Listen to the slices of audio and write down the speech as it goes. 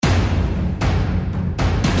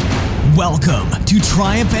Welcome to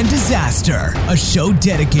Triumph and Disaster, a show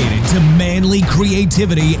dedicated to manly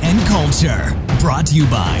creativity and culture. Brought to you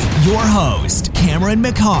by your host, Cameron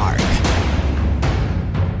McHarg.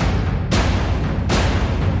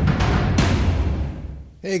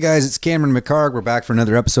 Hey guys, it's Cameron McHarg. We're back for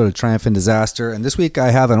another episode of Triumph and Disaster. And this week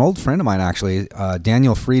I have an old friend of mine, actually,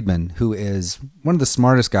 Daniel Friedman, who is one of the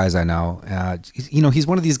smartest guys I know. He's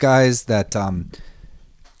one of these guys that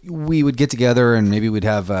we would get together and maybe we'd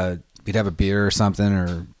have a beer or something,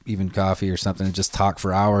 or even coffee or something, and just talk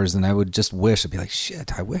for hours. And I would just wish, I'd be like,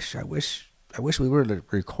 shit, I wish we would have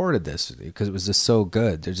recorded this, because it was just so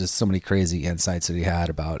good. There's just so many crazy insights that he had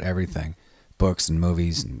about everything, books and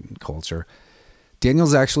movies and culture.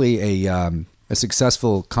 Daniel's actually a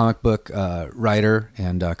successful comic book writer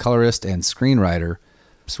and colorist and screenwriter.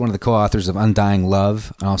 He's one of the co-authors of Undying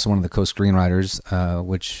Love, and also one of the co-screenwriters,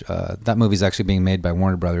 which that movie's actually being made by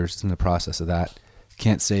Warner Brothers. It's in the process of that.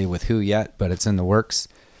 Can't say with who yet, but it's in the works.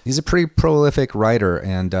 He's a pretty prolific writer,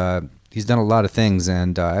 and he's done a lot of things,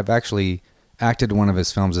 and I've actually acted in one of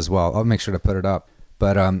his films as well. I'll make sure to put it up.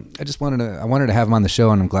 But I wanted to have him on the show,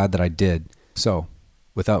 and I'm glad that I did. So,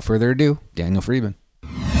 without further ado, Daniel Friedman.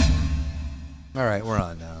 All right, we're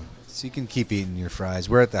on now. So you can keep eating your fries.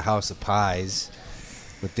 We're at the House of Pies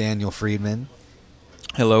with Daniel Friedman.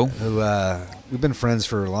 Hello. Who we've been friends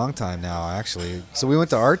for a long time now, actually. So we went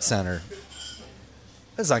to Art Center.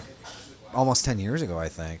 It was like almost 10 years ago, I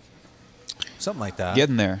think. Something like that.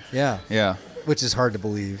 Getting there. Yeah. Yeah. Which is hard to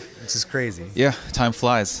believe. It's just crazy. Yeah, time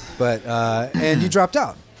flies. But and you dropped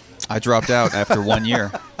out. I dropped out after 1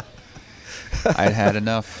 year. I'd had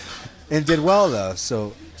enough. And did well, though.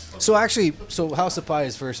 So House of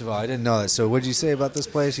Pies, first of all, I didn't know that. So what did you say about this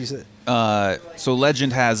place? You said so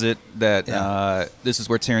legend has it that this is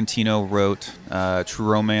where Tarantino wrote True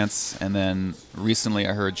Romance, and then recently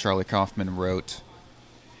I heard Charlie Kaufman wrote,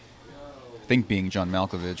 I think being John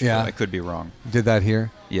Malkovich, but I could be wrong. Did that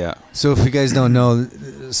here? Yeah. So if you guys don't know,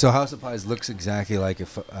 so House of Pies looks exactly like a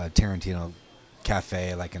Tarantino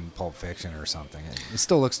cafe, like in Pulp Fiction or something. It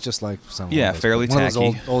still looks just like some fairly one tacky.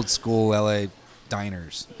 of those old school LA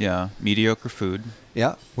diners. Yeah, mediocre food.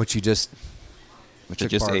 Yeah, which I just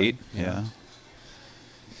ate. Yeah.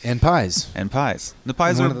 And pies. The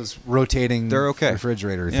pies one are of those rotating they're okay.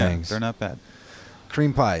 refrigerator yeah, things. They're not bad.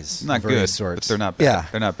 Cream pies. Not good, sorts. but they're not bad. Yeah.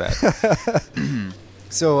 They're not bad.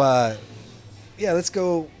 So, let's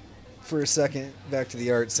go for a second back to the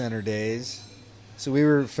Art Center days. So we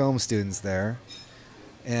were film students there,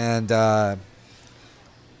 and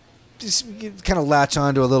just kind of latch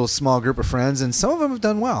on to a little small group of friends, and some of them have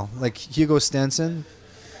done well, like Hugo Stenson.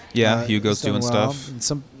 Yeah, Hugo's doing stuff. And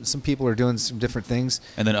some people are doing some different things.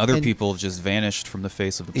 And then other people have just vanished from the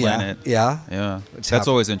face of the planet. Yeah. That's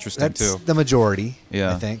always interesting, too. That's the majority,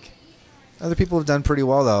 I think. Other people have done pretty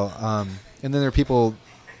well, though. And then there are people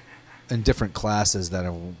in different classes that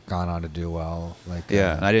have gone on to do well. Like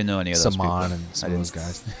and I didn't know any of those people. and some of those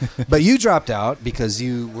guys. But you dropped out because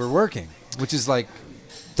you were working, which is like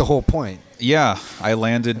the whole point. Yeah, I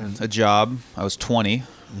landed a job. I was 20,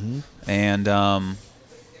 and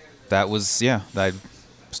that was, I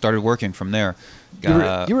started working from there.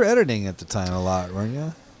 You were editing at the time a lot, weren't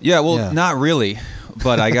you? Yeah, not really,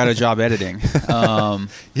 but I got a job editing.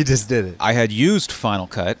 You just did it. I had used Final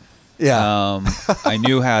Cut. Yeah. I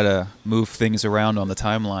knew how to move things around on the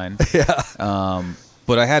timeline. Yeah.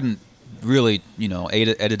 But I hadn't really,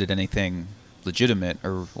 edited anything legitimate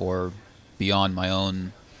or beyond my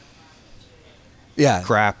own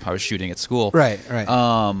crap I was shooting at school. Right.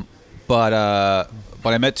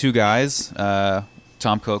 But I met two guys,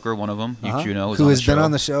 Tom Coker, one of them, who has been on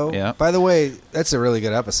the show. Yeah. By the way, that's a really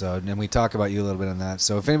good episode, and we talk about you a little bit on that.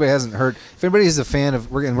 So if anybody hasn't heard, if anybody is a fan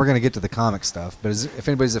of, we're going to get to the comic stuff, but if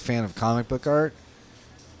anybody's a fan of comic book art,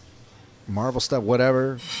 Marvel stuff,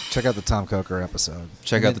 whatever, check out the Tom Coker episode.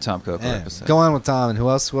 Check out the Tom Coker episode. Go on with Tom, and who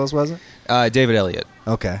else was it? David Elliott.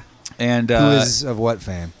 Okay. And who is of what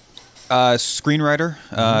fame? Screenwriter.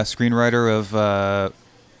 Screenwriter of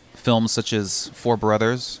films such as Four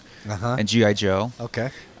Brothers and G.I. Joe.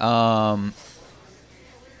 Okay. And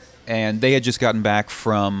they had just gotten back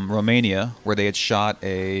from Romania, where they had shot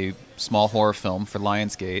a small horror film for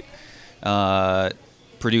Lionsgate,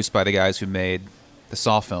 produced by the guys who made the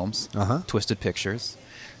Saw films, Twisted Pictures.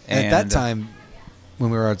 And at that time,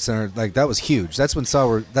 when we were at Center, like that was huge. That's when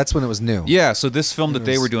it was new. Yeah, so this film that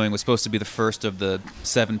they were doing was supposed to be the first of the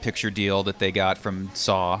 7-picture deal that they got from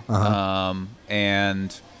Saw,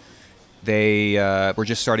 and they were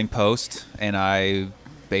just starting post, and I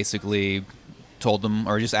basically told them,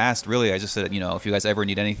 or just asked, really, I just said, if you guys ever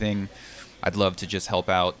need anything, I'd love to just help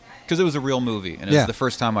out because it was a real movie, and it was the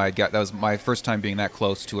first time that was my first time being that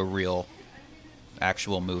close to a real,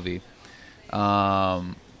 actual movie.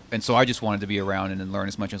 And so I just wanted to be around and learn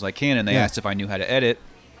as much as I can. And they asked if I knew how to edit,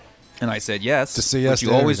 and I said yes. Just say yes. But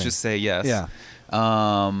you always just say yes. Yeah.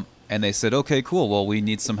 And they said, okay, cool. Well, we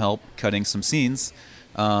need some help cutting some scenes.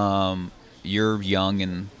 You're young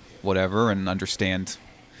and whatever, and understand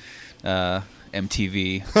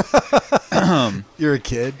MTV. You're a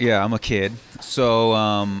kid. Yeah, I'm a kid. So,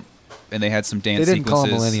 and they had some dance They didn't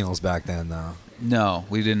sequences. call them millennials back then, though. No,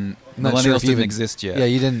 we didn't. I'm not sure Millennials if you didn't even exist yet. Yeah,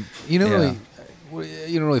 you didn't. You don't Yeah. really.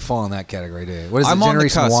 You don't really fall in that category, do you? What is it? I'm on the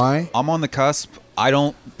Generation cusp. Y? I'm on the cusp. I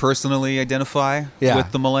don't personally identify Yeah.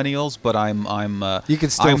 with the millennials, but I'm You can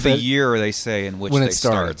still I'm the fit- year they say in which when they it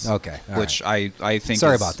started. start. Okay, all which right. I think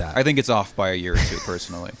Sorry is- about that. I think it's off by a year or two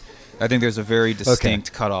personally. I think there's a very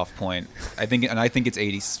distinct cutoff point. I think it's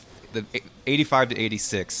 85 to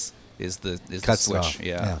 86 is the Cuts switch. off.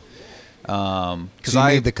 Yeah. So Because you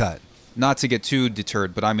made the cut. not to get too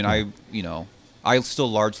deterred, but I mean I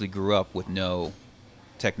still largely grew up with no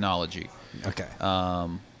technology. Okay.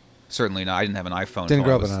 Certainly not. I didn't have an iPhone. Didn't until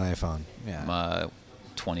grow I up was, with an iPhone. Yeah.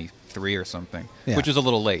 23 or something, Yeah. which is a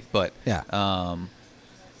little late. But Yeah. but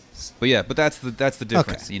that's the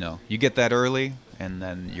difference. Okay. You know, you get that early, and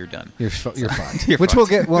then you're done. You're fucked. You're which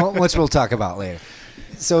fucked. which we'll talk about later.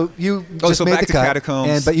 So you just so made back the to cut,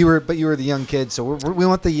 Catacombs. but you were the young kid. So we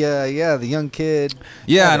want the young kid.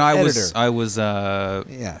 Yeah, and editor. I was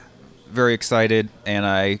Yeah. very excited, and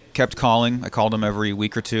I kept calling. I called him every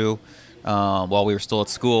week or two while we were still at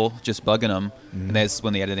school, just bugging him. Mm-hmm. And that's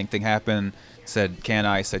when the editing thing happened. Said, "Can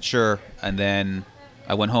I?" Said, "Sure." And then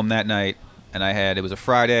I went home that night, and it was a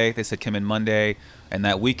Friday. They said, "Come in Monday." And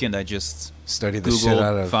that weekend, I just Studied the shit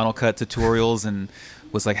out Googled of Final Cut tutorials and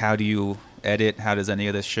was like, "How do you edit? How does any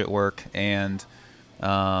of this shit work?" And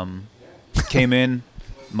came in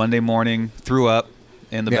Monday morning, threw up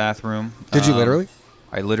in the bathroom. Did you literally?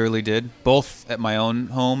 I literally did, both at my own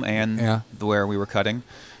home and where we were cutting.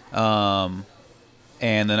 And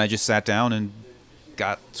then I just sat down and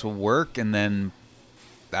got to work, and then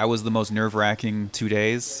that was the most nerve-wracking 2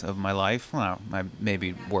 days of my life. Well,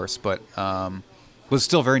 maybe worse, but was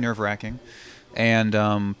still very nerve-wracking.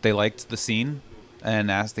 And they liked the scene and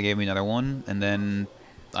they gave me another one, and then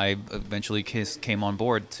I eventually came on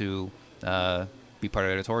board to be part of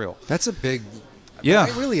the editorial. That's a big. Yeah. I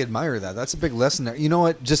really admire that. That's a big lesson there. You know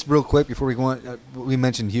what? Just real quick before we go on, we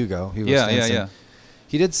mentioned Hugo. Yeah.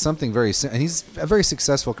 He did something and he's a very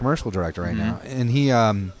successful commercial director right now. And he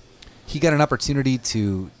got an opportunity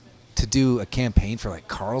to do a campaign for like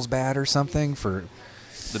Carlsbad or something for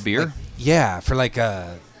The beer? for like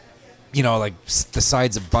like the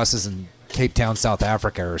sides of buses in Cape Town, South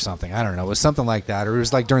Africa or something. I don't know. It was something like that, or it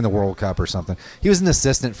was like during the World Cup or something. He was an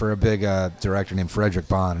assistant for a big director named Frederick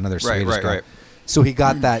Bond, another Swedish guy. Right. So he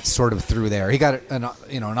got that sort of through there. He got an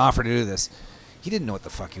offer to do this. He didn't know what the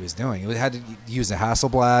fuck he was doing. He had to use a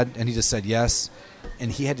Hasselblad, and he just said yes.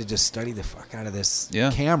 And he had to just study the fuck out of this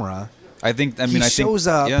camera. He shows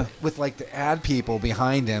up with like the ad people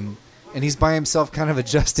behind him, and he's by himself, kind of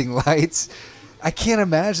adjusting lights. I can't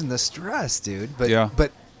imagine the stress, dude.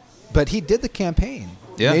 But he did the campaign.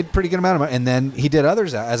 Yeah. He made a pretty good amount of money, and then he did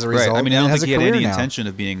others as a result. Right. I mean, I and don't has think he a had career any now. intention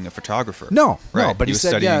of being a photographer. No, right. but he was said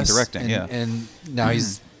studying yes, directing. and now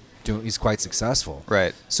he's quite successful.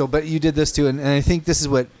 Right. So, but you did this too, and I think this is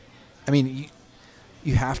what, I mean,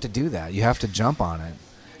 you have to do that. You have to jump on it.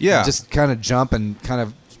 Yeah. And just kind of jump and kind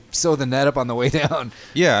of sew the net up on the way down.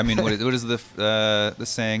 Yeah. I mean, what is the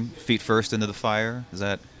saying? Feet first into the fire. Is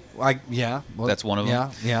that? Well, That's one of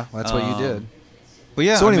them. Yeah. That's what you did. But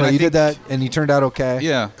yeah. So anyway, I you think, did that, and you turned out okay.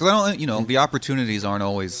 Yeah, because I don't. The opportunities aren't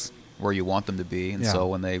always where you want them to be, and so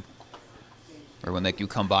when you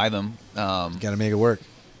come by them, Got to make it work.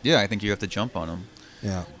 yeah, I think you have to jump on them.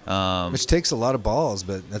 Yeah. Which takes a lot of balls,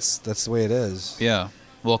 but that's the way it is. Yeah.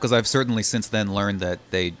 Well, because I've certainly since then learned that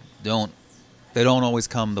they don't always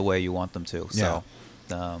come the way you want them to. So,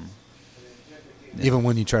 Even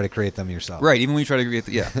when you try to create them yourself. right. Even when you try to create,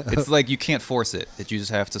 it's like you can't force it. You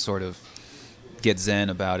just have to sort of get zen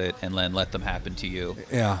about it and then let them happen to you.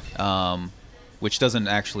 Yeah. Which doesn't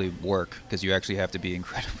actually work because you actually have to be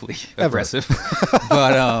incredibly aggressive.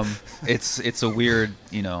 But it's a weird,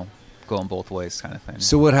 going both ways kind of thing.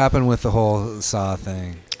 So what happened with the whole Saw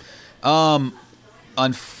thing?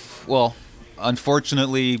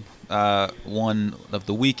 Unfortunately, over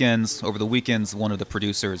the weekends, one of the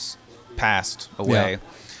producers passed away,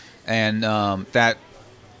 and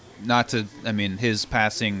his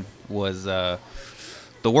passing was the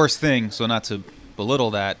worst thing. So not to belittle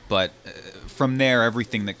that, but from there,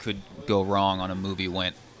 everything that could go wrong on a movie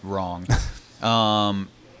went wrong.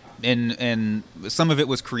 and some of it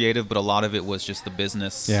was creative, but a lot of it was just the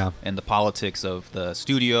business and the politics of the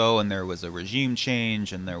studio. And there was a regime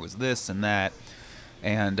change, and there was this and that,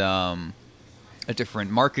 and a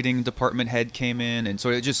different marketing department head came in, and so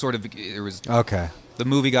it just sort of there was the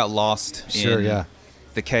movie got lost in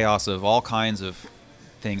the chaos of all kinds of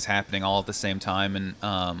things happening all at the same time, and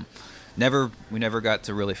we never got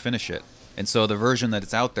to really finish it. And so the version that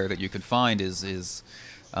it's out there that you can find is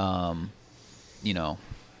you know,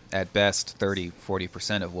 at best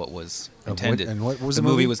 30-40% of what was intended. And what was the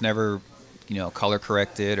movie? Was never, you know, color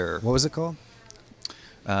corrected or what was it called?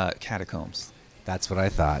 Catacombs. That's what I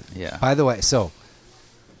thought. Yeah. By the way, so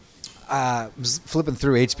I was flipping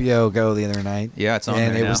through HBO Go the other night. Yeah, it's on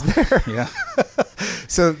and there it now. was there. Yeah.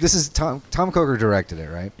 So this is Tom Coker directed it,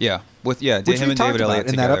 right? Yeah. With Which him we and talked David about Elliott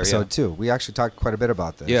in together, that episode too. We actually talked quite a bit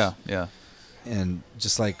about this. Yeah. And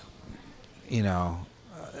just like, you know,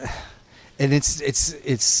 and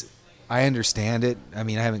it's I understand it. I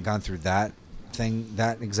mean, I haven't gone through that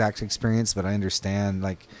exact experience, but I understand,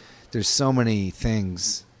 like, there's so many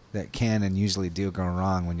things that can and usually do go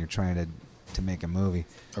wrong when you're trying to make a movie.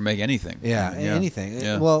 Or make anything. Yeah, anything.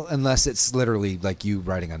 Yeah. Well, unless it's literally like you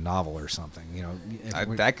writing a novel or something, you know.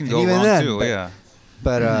 That can go wrong then, too, but,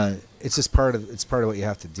 But it's just part of what you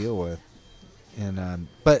have to deal with. And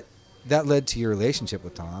but that led to your relationship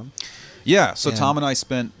with Tom. Yeah, so Tom and I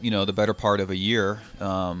spent, you know, the better part of a year in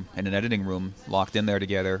an editing room, locked in there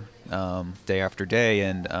together, day after day,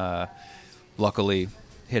 and luckily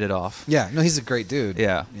hit it off. Yeah, no, he's a great dude.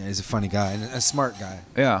 Yeah, he's a funny guy and a smart guy.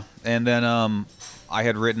 Yeah, and then I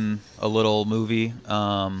had written a little movie,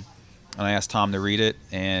 and I asked Tom to read it,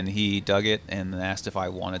 and he dug it, and asked if I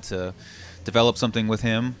wanted to develop something with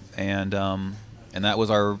him, and that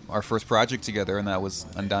was our first project together, and that was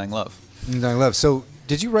Undying Love. Undying Love. So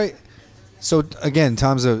did you write? So again,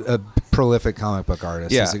 Tom's a prolific comic book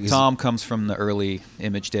artist. Yeah, Tom comes from the early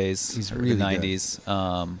Image days, he's really the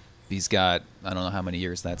 90s. He's got, I don't know how many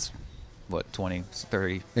years that's, what, 20,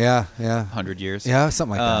 30? Yeah. 100 years? Yeah,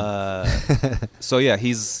 something like that. So yeah,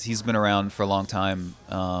 he's been around for a long time,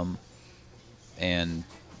 and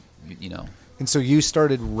you know. And so you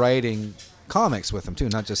started writing comics with him too,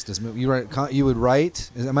 not just this movie. You would write.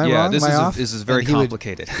 Am I wrong? This is very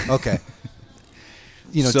complicated. Okay.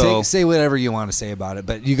 You know, say whatever you want to say about it,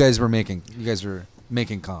 but you guys were making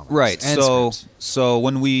comics, right? And so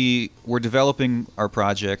when we were developing our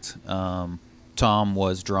project, Tom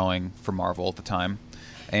was drawing for Marvel at the time,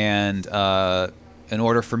 and in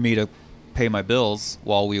order for me to pay my bills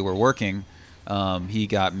while we were working, he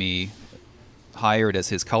got me hired as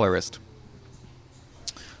his colorist,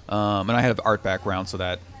 and I had an art background, so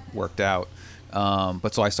that worked out.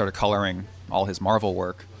 But so I started coloring all his Marvel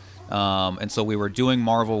work. And so we were doing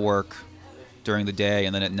Marvel work during the day,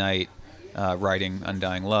 and then at night writing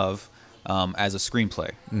Undying Love as a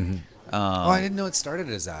screenplay. Mm-hmm. I didn't know it started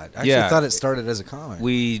as that. I actually thought it started as a comic.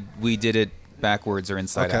 We did it backwards or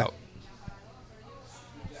inside out.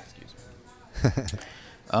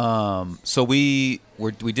 So we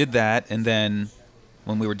did that, and then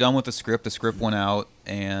when we were done with the script went out,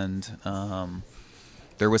 and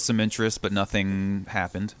there was some interest, but nothing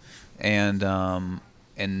happened, and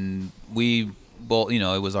we, well, you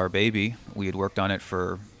know, it was our baby. We had worked on it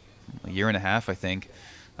for a year and a half, I think,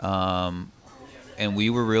 and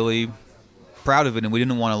we were really proud of it, and we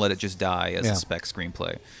didn't want to let it just die as a spec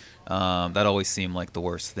screenplay. That always seemed like the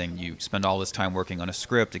worst thing. You spend all this time working on a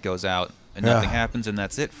script, it goes out, and nothing happens, and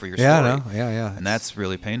that's it for your story. Yeah. And that's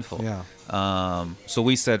really painful. Yeah. So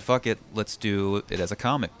we said, fuck it, let's do it as a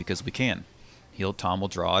comic, because we can. Tom will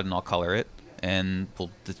draw it, and I'll color it, and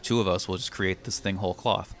the two of us will just create this thing whole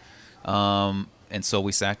cloth. And so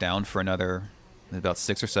we sat down for about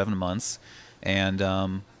 6 or 7 months, and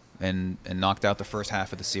knocked out the first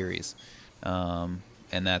half of the series. And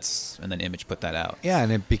then Image put that out. Yeah,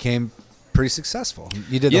 and it became pretty successful.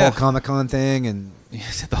 You did the whole Comic-Con thing, and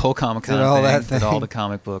the whole Comic-Con thing, did all the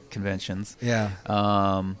comic book conventions. Yeah.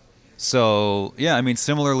 So yeah, I mean,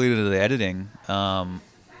 similarly to the editing,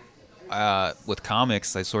 with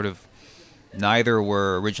comics, I sort of, neither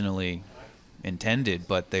were originally intended,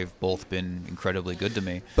 but they've both been incredibly good to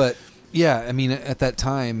me. But yeah, I mean, at that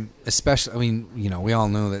time, especially, I mean, you know, we all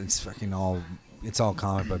know that it's all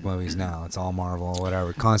comic book movies now. It's all Marvel,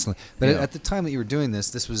 whatever, constantly. But at the time that you were doing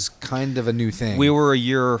this was kind of a new thing. We were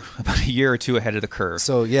about a year or two ahead of the curve.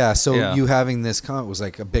 So you having this comic was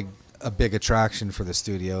like a big attraction for the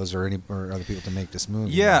studios or other people to make this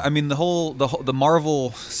movie. Yeah, I mean, the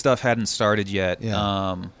Marvel stuff hadn't started yet.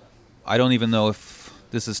 Yeah. I don't even know if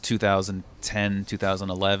this is 2010,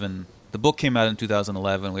 2011. The book came out in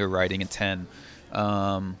 2011. We were writing in 10.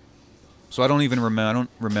 So I don't even remember. I don't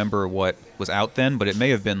remember what was out then, but it may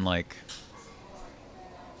have been like.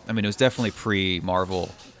 I mean, it was definitely pre-Marvel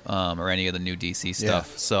or any of the new DC stuff.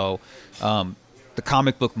 Yeah. So the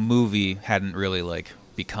comic book movie hadn't really like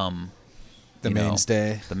become The you know,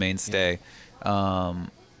 mainstay. The mainstay.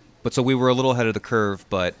 But so we were a little ahead of the curve.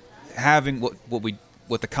 But having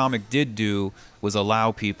what the comic did do was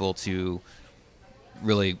allow people to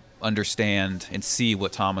really understand and see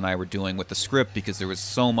what Tom and I were doing with the script, because there was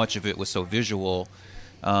so much of it was so visual,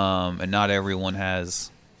 and not everyone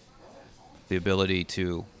has the ability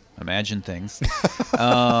to imagine things.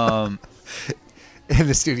 In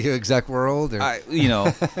the studio exec world, or? I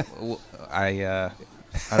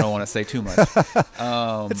don't want to say too much.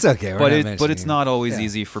 It's okay. But it's not always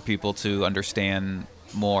easy for people to understand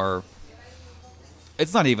more.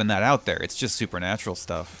 It's not even that out there. It's just supernatural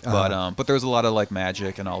stuff. But there's a lot of like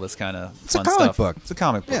magic and all this kind of fun stuff. It's a comic book. It's a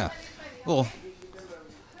comic book. Yeah. Well,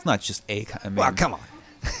 it's not just I mean, Well, come on.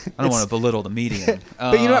 I don't want to belittle the medium.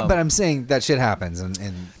 But you know what? But I'm saying that shit happens, and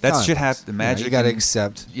that shit happens. The magic. You got to and-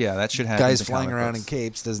 accept. Yeah, that shit happens. Guys in flying comic around books. in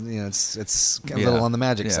capes doesn't. It's a little on the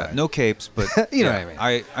magic side. No capes, but You know yeah, what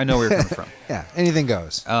I mean. I know where you're coming from. Yeah, anything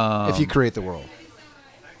goes if you create the world.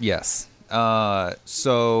 Yes.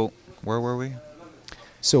 So where were we?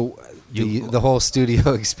 So the whole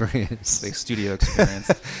studio experience, The studio experience.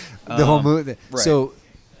 the whole movie. right.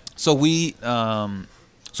 So we.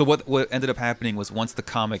 So what ended up happening was once the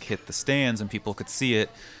comic hit the stands and people could see it,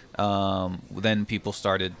 then people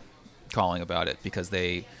started calling about it, because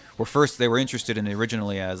they were interested in it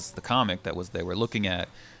originally as the comic they were looking at,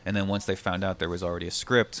 and then once they found out there was already a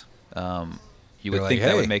script, you would They're think like, that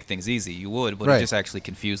 "Hey." would make things easy. You would, but Right. it just actually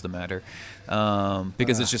confused the matter,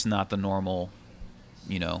 because it's just not the normal,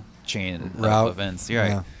 chain Route. of events.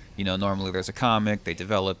 Right. Yeah. Normally there's a comic, they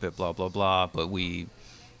develop it, blah blah blah, but we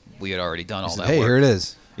had already done all that. hey, work. here it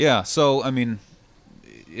is. Yeah, so I mean,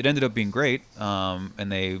 it ended up being great,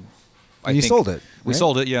 and they. And you sold it, We right?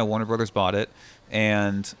 sold it. Yeah, Warner Brothers bought it,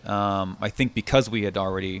 and I think because we had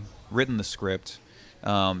already written the script,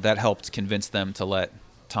 that helped convince them to let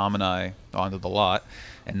Tom and I onto the lot,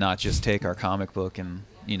 and not just take our comic book and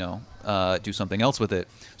do something else with it.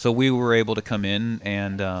 So we were able to come in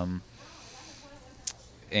and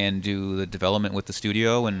do the development with the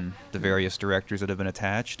studio and the various directors that have been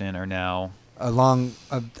attached and are now.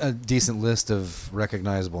 A decent list of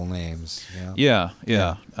recognizable names. Yeah.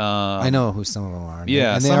 I know who some of them are.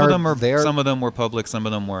 Yeah, and some of them were public, some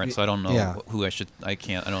of them weren't. So I don't know Yeah. who I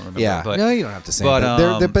don't remember. Yeah, but, no, you don't have to say. But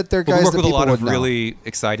they're we guys work that with a people lot of would know. really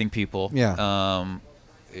exciting people. Yeah.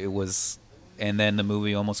 It was, and then the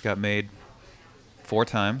movie almost got made 4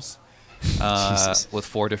 times, Jesus. with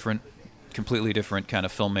 4 completely different kind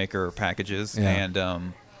of filmmaker packages, Yeah.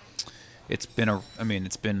 and it's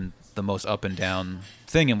been the most up and down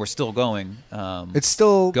thing, and we're still going. It's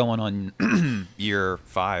still going on year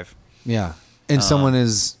 5. Yeah, and someone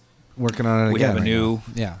is working on it We again. have a right new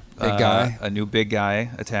now. Big guy. a new big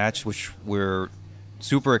guy attached, which we're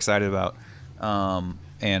super excited about,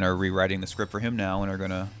 and are rewriting the script for him now, and are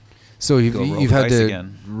gonna. So roll you've the had dice to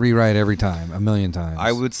again. rewrite every time, a million times.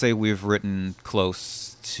 I would say we've written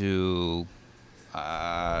close to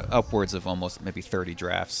upwards of almost maybe 30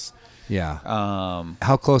 drafts. Yeah. Um,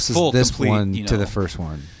 How close is full, this complete, one you to the know. first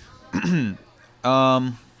one?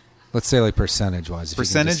 um, Let's say like percentage-wise. if you can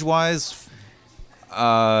just- Percentage-wise,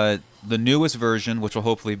 the newest version, which will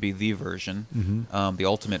hopefully be the version, Mm-hmm. the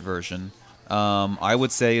ultimate version, I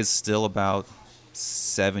would say is still about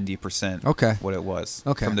 70% Okay. what it was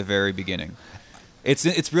Okay. from the very beginning. It's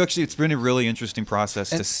been a really interesting process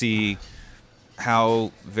to see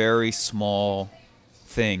how very small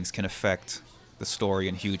things can affect the story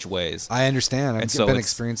in huge ways. I understand. I've And so been it's-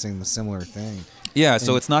 experiencing the similar thing. Yeah,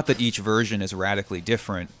 so it's not that each version is radically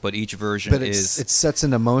different, but each version But is it sets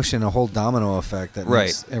into motion a whole domino effect that right.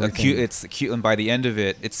 makes everything. It's cute, and by the end of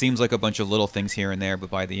it, it seems like a bunch of little things here and there, but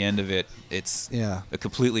by the end of it, it's Yeah. a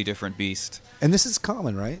completely different beast. And this is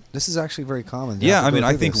common, right? This is actually very common. You Yeah, have to I go mean, I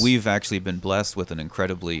through think this. we've actually been blessed with an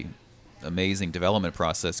incredibly amazing development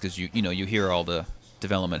process, because you hear all the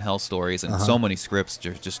development hell stories, and so many scripts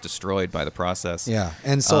are just destroyed by the process. Yeah,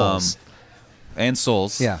 and souls. And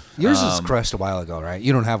souls. Yeah, yours was crushed a while ago, right?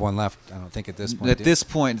 You don't have one left, I don't think, at this point. At do you? this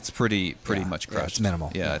point, it's pretty Yeah, much yeah, crushed. it's minimal.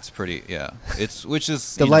 Yeah, Yeah. it's pretty. Yeah, it's which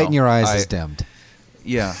is the light in your eyes is dimmed.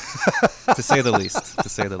 Yeah, to say the least. To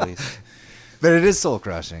say the least. But it is soul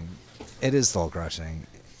crushing. It is soul crushing.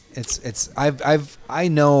 I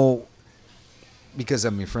know because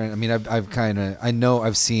I'm your friend. I mean,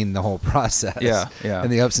 I've seen the whole process. Yeah.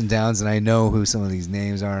 And the ups and downs, and I know who some of these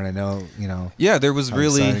names are, and I know, Yeah, there was how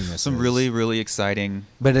really exciting this some is. really, really exciting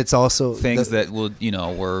But it's also things that will,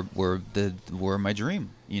 were my dream.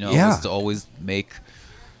 Yeah. Was to always make.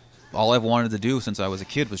 All I've wanted to do since I was a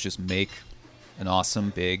kid was just make an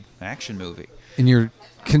awesome big action movie. and you're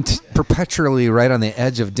perpetually right on the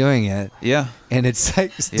edge of doing it. Yeah. And it's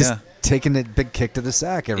like just taking a big kick to the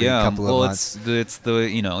sack every couple of months. It's the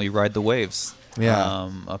you ride the waves. Yeah.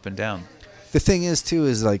 Up and down. The thing is, too,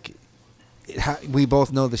 is like we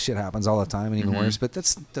both know this shit happens all the time, and even worse. But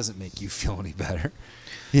that doesn't make you feel any better.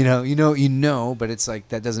 You know. But it's like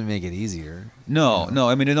that doesn't make it easier. No.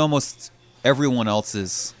 I mean, it almost everyone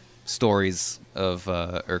else's stories of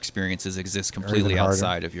or experiences exist completely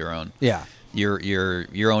outside of your own. Yeah.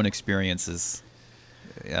 Your own experiences.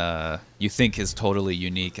 You think is totally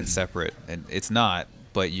unique and separate, and it's not,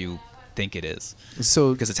 but you think it is.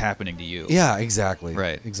 So because it's happening to you. Yeah, exactly.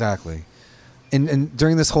 Right. Exactly. And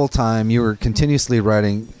during this whole time, you were continuously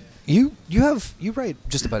writing. You write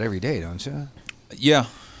just about every day, don't you? Yeah.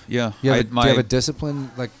 Do you have a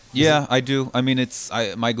discipline like? Yeah, I do. I mean,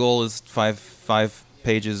 my goal is five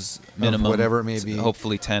pages minimum, whatever it may be.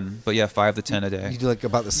 Hopefully 10, but yeah, 5 to 10 a day. You do like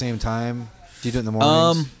about the same time. Do you do it in the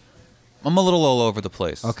mornings? I'm a little all over the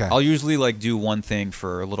place. Okay. I'll usually like do one thing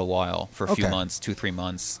for a little while, for a few Okay. months, 2-3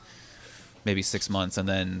 months, maybe 6 months, and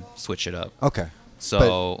then switch it up. Okay.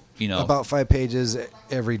 So, about 5 pages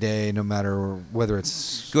every day, no matter whether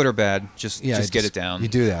it's good or bad, just get it down. You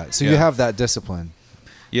do that. So Yeah. you have that discipline.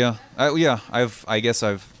 Yeah. I've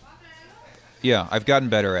gotten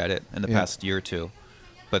better at it in the past year or two.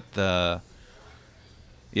 But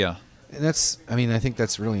yeah. And I think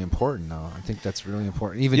that's really important, though. I think that's really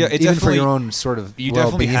important, even for definitely- your own sort of You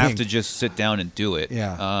definitely well-being. have to just sit down and do it.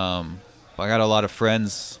 Yeah. I got a lot of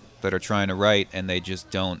friends that are trying to write, and they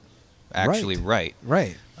just don't actually write.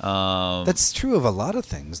 Right. That's true of a lot of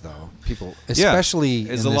things, though. People, especially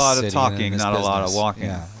there's in a this lot city of and in talking, this not a lot of business. walking.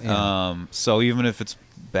 Yeah. So even if it's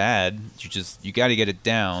bad, you got to get it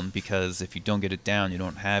down, because if you don't get it down, you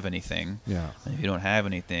don't have anything. Yeah. And if you don't have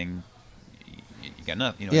anything, you got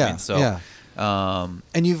nothing. You know Yeah, what I mean? So,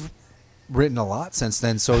 and you've written a lot since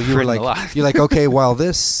then. So you were written like, a lot. you're like, okay, while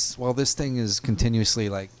this thing is continuously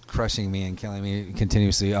like crushing me and killing me,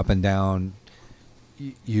 continuously up and down,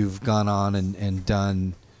 you've gone on and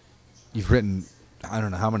done. You've written, I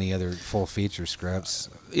don't know how many other full feature scripts.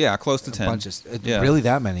 yeah, close to 10. Really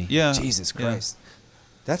that many? Yeah. Jesus Yeah. Christ.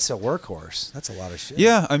 That's a workhorse. That's a lot of shit.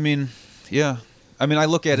 Yeah, I mean, I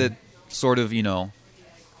look at it sort of,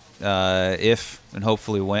 if and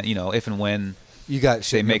hopefully when, if and when You got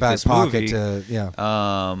shit they in your make back this pocket movie,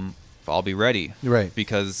 I'll be ready. Right.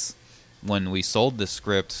 Because when we sold this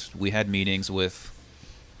script, we had meetings with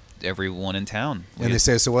everyone in town. We and they had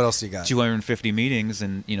say, so what else you got? 250 meetings,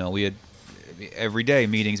 and we had every day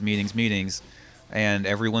meetings, and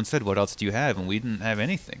everyone said, "What else do you have?" And we didn't have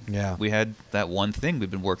anything. Yeah. We had that one thing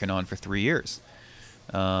we've been working on for 3 years.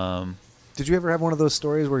 Did you ever have one of those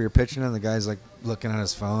stories where you're pitching and the guy's like looking at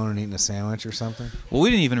his phone and eating a sandwich or something? Well, we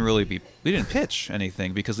didn't pitch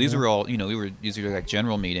anything, because these were all, these are like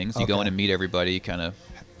general meetings. You go in and meet everybody, kind of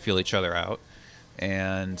feel each other out.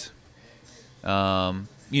 And,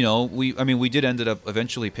 we did ended up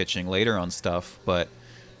eventually pitching later on stuff,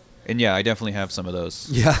 and yeah, I definitely have some of those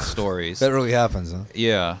stories. That really happens, huh?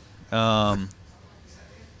 Yeah.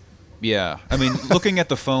 Yeah. I mean, looking at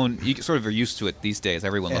the phone, you sort of are used to it these days.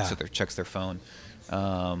 Everyone checks their phone.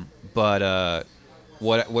 But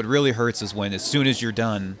what really hurts is when, as soon as you're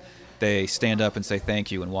done, they stand up and say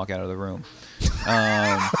thank you and walk out of the room.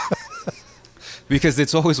 Because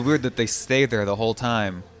it's always weird that they stay there the whole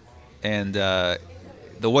time, and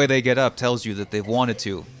the way they get up tells you that they've wanted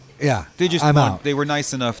to. Yeah. They were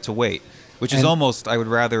nice enough to wait, which is almost, I would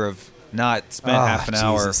rather have not spent half an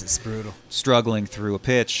hour it's brutal. struggling through a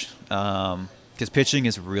pitch, because pitching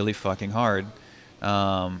is really fucking hard.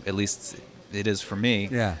 At least it is for me.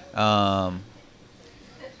 Yeah.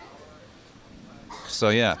 So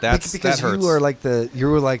yeah, Because that hurts. you were like the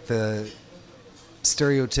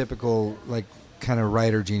stereotypical like kind of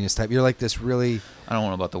writer genius type. You're like this really. I don't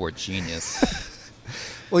know about the word genius.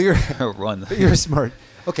 Well, you're Run. you're smart.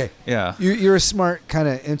 Okay. Yeah. You're a smart, kind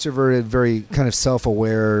of introverted, very kind of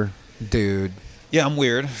self-aware dude. Yeah, I'm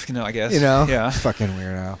weird. I guess. Yeah. Yeah. Fucking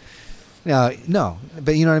weirdo. No,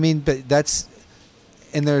 but you know what I mean. But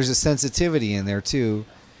and there's a sensitivity in there too.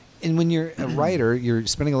 And when you're a writer, you're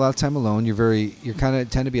spending a lot of time alone. You're kind of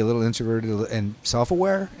tend to be a little introverted and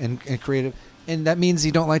self-aware and creative. And that means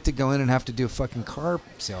you don't like to go in and have to do a fucking car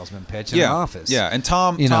salesman pitch in an office. Yeah, and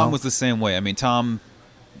Tom was the same way. I mean, Tom,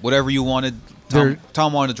 whatever you wanted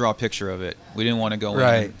Tom wanted to draw a picture of it. We didn't want to go in.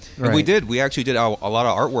 Right. And we did. We actually did a lot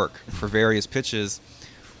of artwork for various pitches,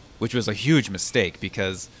 which was a huge mistake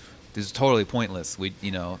because this is totally pointless.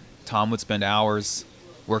 Tom would spend hours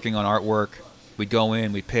working on artwork. We'd go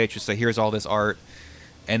in, we'd pitch, we'd say, here's all this art.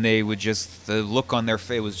 And they would just, the look on their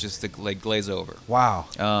face was just like glaze over.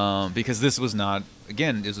 Wow. Because this was not,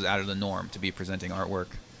 again, this was out of the norm to be presenting artwork.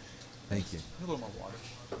 Thank you. A little more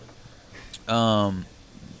water.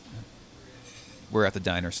 We're at the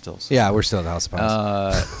diner still. So. Yeah, we're still at the House of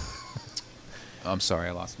Pies. I'm sorry,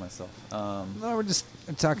 I lost myself. No, we're just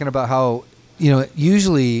talking about how,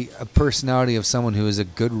 usually a personality of someone who is a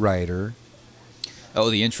good writer. Oh,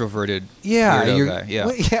 the introverted weirdo guy. Yeah.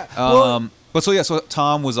 Well, yeah. So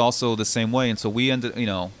Tom was also the same way, and so we ended,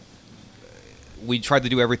 we tried to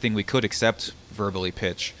do everything we could except verbally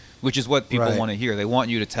pitch, which is what people want to hear. They want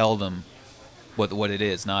you to tell them what it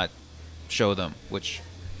is, not show them, which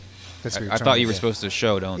I thought you were supposed to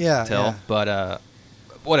show, don't tell. Yeah. But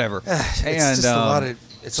whatever. It's just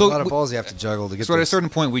a lot of balls you have to juggle to get. So at a certain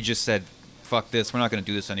point, we just said, "Fuck this! We're not going to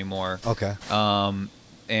do this anymore." Okay.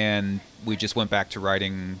 And we just went back to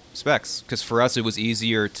writing specs because for us it was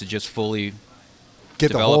easier to just fully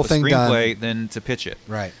get the whole thing screenplay done than to pitch it.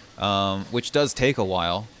 Right. Which does take a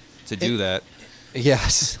while to do that.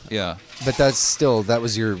 Yes. Yeah. But that's still that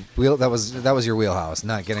was your wheelhouse,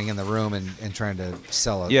 not getting in the room and trying to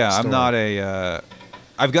sell it. Yeah, I'm not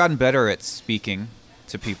I've gotten better at speaking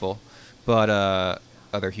to people, but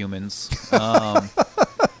other humans.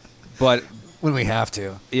 But when we have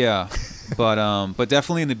to. Yeah. But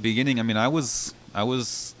definitely in the beginning, I mean, I was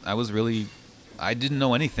really, I didn't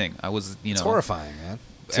know anything. I was, It's horrifying, man.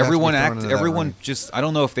 Everyone just, I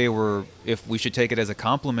don't know if we should take it as a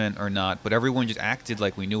compliment or not, but everyone just acted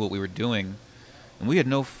like we knew what we were doing. And we had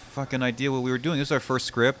no fucking idea what we were doing. This was our first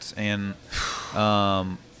script, and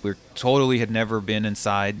we totally had never been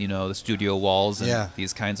inside, the studio walls and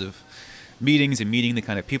these kinds of meetings and meeting the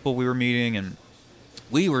kind of people we were meeting. And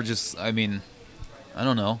we were just, I mean, I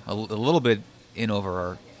don't know, a little bit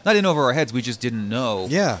not in over our heads. We just didn't know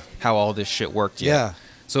how all this shit worked yet. Yeah.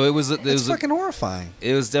 So it was fucking horrifying.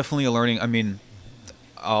 It was definitely a learning. I mean,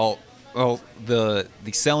 the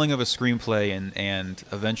selling of a screenplay and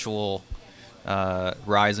eventual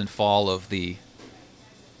rise and fall of the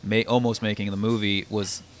almost making the movie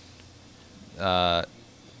was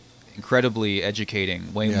incredibly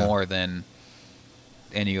educating, way more than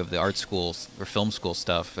any of the art schools or film school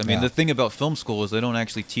stuff. I mean, the thing about film school is they don't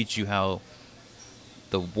actually teach you how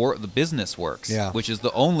the business works, which is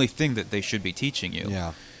the only thing that they should be teaching you.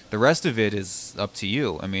 Yeah. The rest of it is up to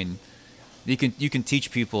you. I mean, you can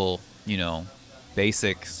teach people,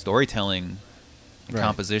 basic storytelling and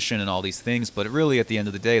composition and all these things, but really at the end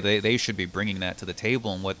of the day, they should be bringing that to the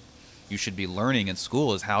table, and what you should be learning in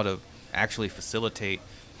school is how to actually facilitate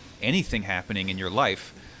anything happening in your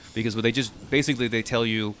life. Because they tell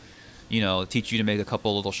you, teach you to make a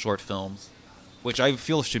couple little short films, which I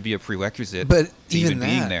feel should be a prerequisite. But to even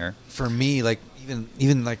being there, for me, like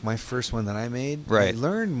even like my first one that I made, I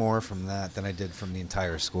learned more from that than I did from the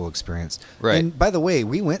entire school experience. Right. And by the way,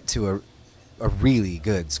 we went to a really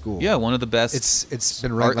good school. Yeah, one of the best. It's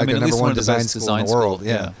been ranked like the number one design school in the world.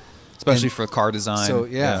 Yeah. Especially for car design.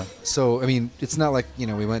 So So I mean, it's not like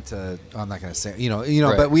we went to. I'm not going to say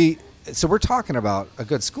Right. but we. So we're talking about a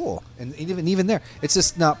good school, and even there, it's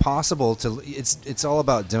just not possible to. It's all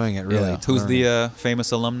about doing it, really. Yeah. Who's the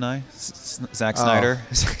famous alumni? Zack Snyder.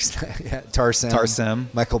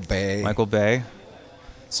 Tarsem. Michael Bay.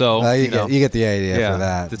 So you get the idea for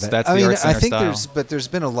that. That's the art center I think style. there's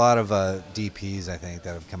been a lot of DPs I think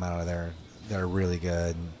that have come out of there that are really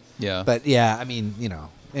good. Yeah. But I mean,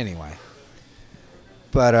 anyway.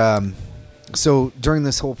 But so during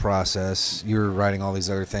this whole process, you were writing all these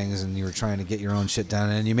other things, and you were trying to get your own shit done,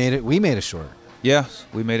 and we made a short. Yeah,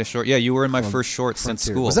 we made a short. Yeah, you were in my first short since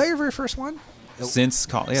school. Was that your very first one? Since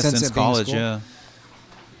college, yeah.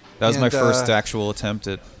 That was my first actual attempt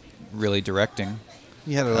at really directing.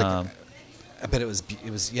 You had I bet it was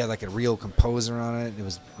you had like a real composer on it. It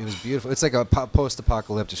was beautiful. It's like a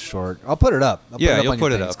post-apocalyptic short. I'll put it up. You'll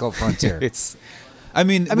put it up. It's called Frontier. I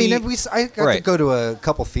got to go to a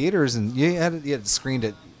couple theaters, and you had screened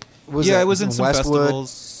it. It was in some Westwood?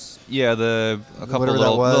 Festivals. Yeah, a couple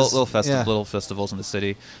little festivals in the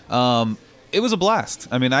city. It was a blast.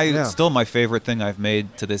 I mean, it's still my favorite thing I've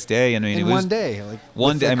made to this day. I mean, it was one day, like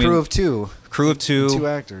one day. Crew of two. Crew of two. 2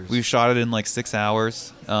 actors. We shot it in like 6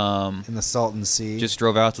 hours. In the Salton Sea. Just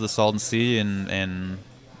drove out to the Salton Sea and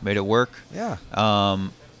made it work. Yeah.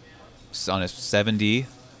 On a 7D.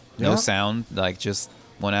 No sound, just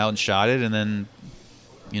went out and shot it, and then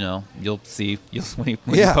you'll see when you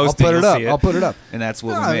Yeah, post I'll put it you'll up. see I'll put it up. And that's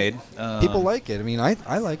what No, we made. People like it. I mean,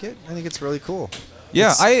 I like it. I think it's really cool.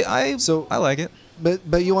 Yeah, It's- I like it.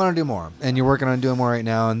 But you want to do more, and you're working on doing more right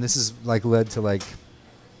now, and this is like led to like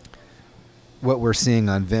what we're seeing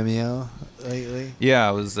on Vimeo lately. Yeah,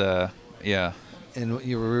 I was. Yeah. And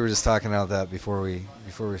we were just talking about that before we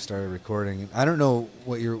started recording. I don't know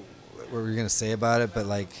what you're going to say about it, but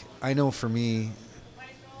like I know for me,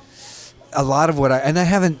 a lot of what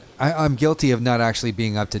I'm guilty of not actually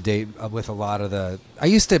being up to date with a lot of the. I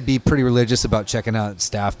used to be pretty religious about checking out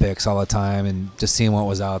staff pics all the time and just seeing what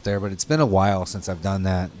was out there, but it's been a while since I've done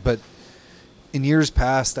that. But in years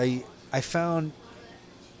past, I found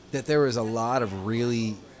that there was a lot of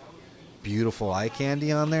really beautiful eye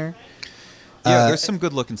candy on there. Yeah, there's some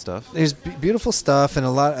good looking stuff. There's beautiful stuff, and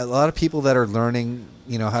a lot of people that are learning,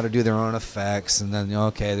 how to do their own effects, and then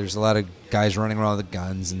there's a lot of guys running around with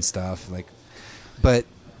guns and stuff, but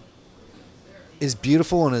is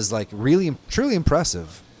beautiful and is like really truly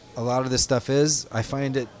impressive. A lot of this stuff is. I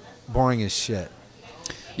find it boring as shit.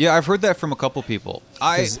 Yeah, I've heard that from a couple people.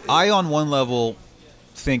 I on one level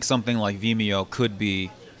think something like Vimeo could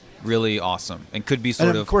be really awesome and could be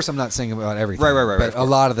Of course, I'm not saying about everything. Right. But a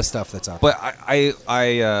lot of the stuff that's out there. But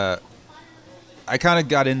I kind of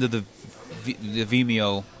got into the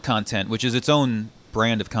Vimeo content, which is its own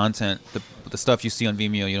brand of content. The stuff you see on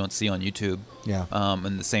Vimeo, you don't see on YouTube. Yeah.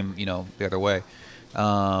 And the same, the other way.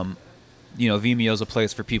 Vimeo is a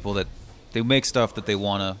place for people that they make stuff that they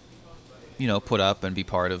want to, put up and be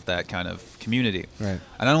part of that kind of community. Right.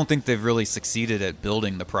 And I don't think they've really succeeded at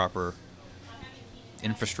building the proper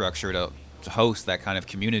infrastructure to host that kind of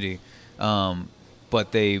community, but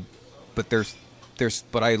I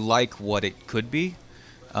like what it could be.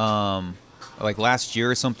 Like last year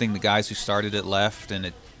or something, the guys who started it left, and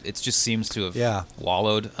it just seems to have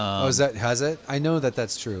wallowed. Has it? I know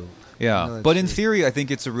that's true. Yeah, but in theory, I think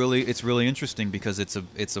it's really interesting because it's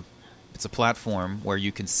a platform where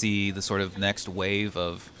you can see the sort of next wave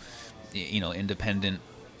of independent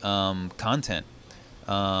content.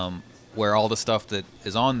 Where all the stuff that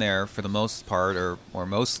is on there, for the most part, or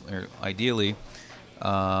ideally,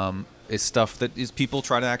 is stuff that is people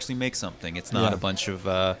try to actually make something. It's not a bunch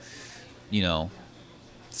of,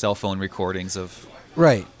 cell phone recordings of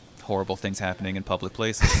horrible things happening in public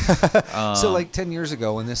places. So, like 10 years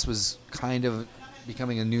ago, when this was kind of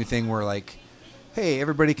becoming a new thing, where like, hey,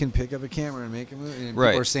 everybody can pick up a camera and make a movie. And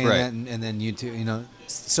people were saying that, and then YouTube,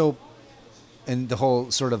 so. And the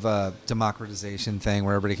whole sort of democratization thing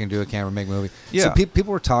where everybody can do a camera, make a movie. Yeah. So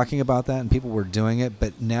people were talking about that and people were doing it.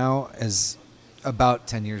 But now, as about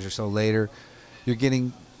 10 years or so later, you're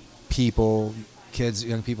getting kids,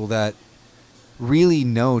 young people that really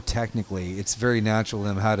know technically. It's very natural to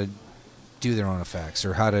them how to do their own effects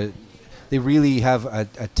or they really have a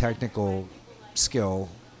technical skill.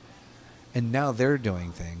 And now they're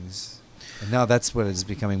doing things. And now that's what is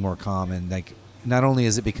becoming more common. Like, not only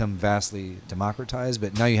has it become vastly democratized,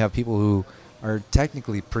 but now you have people who are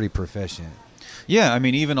technically pretty proficient. Yeah, I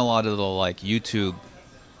mean, even a lot of the like YouTube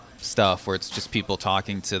stuff where it's just people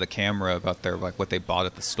talking to the camera about what they bought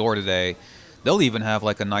at the store today. They'll even have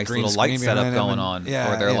like a nice Green little light setup going on.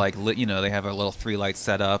 or they're like they have a little 3 light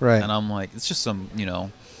setup, right. And I'm like, it's just some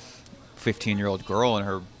 15-year-old girl in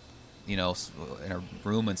her in her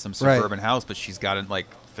room in some suburban house, but she's got it like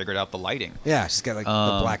figured out the lighting. Yeah, she's got like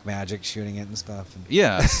the black magic shooting it and stuff.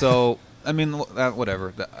 Yeah, so I mean,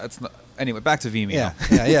 whatever. That's not, anyway. Back to Vimeo.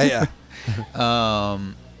 Yeah.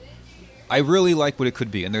 I really like what it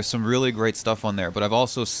could be, and there's some really great stuff on there. But I've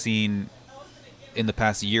also seen in the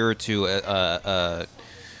past year or two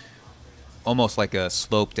almost like a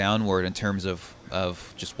slope downward in terms of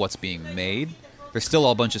just what's being made. There's still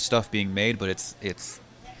a bunch of stuff being made, but it's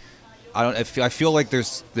I feel like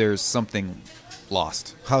there's something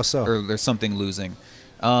lost. How so? Or there's something losing.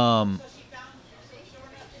 I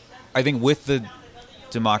think with the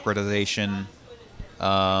democratization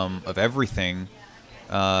of everything,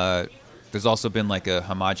 there's also been like a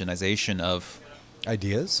homogenization of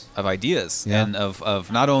ideas, yeah. And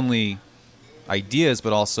of not only ideas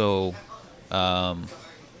but also the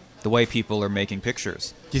way people are making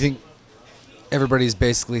pictures. Do you think everybody's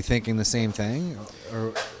basically thinking the same thing,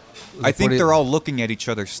 or? I think they're all looking at each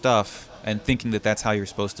other's stuff and thinking that that's how you're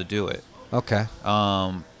supposed to do it. Okay.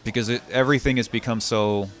 Because everything has become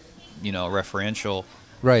so, referential,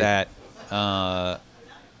 right? That I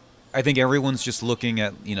think everyone's just looking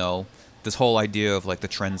at this whole idea of like the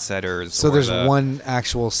trendsetters. So there's one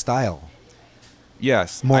actual style.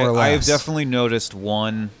 Yes, more or less. I've definitely noticed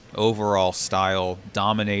one overall style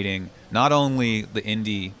dominating not only the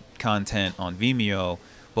indie content on Vimeo,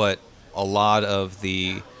 but a lot of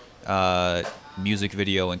the music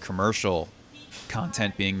video and commercial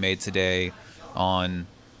content being made today on,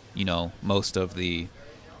 most of the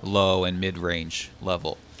low and mid-range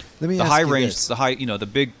level. Let me the ask high you range,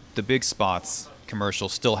 this. the big spots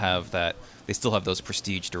commercials still have that. They still have those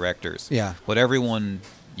prestige directors. Yeah. But everyone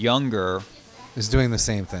younger Is doing the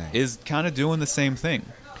same thing. is kind of doing the same thing.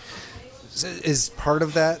 Is part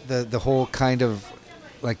of that the whole kind of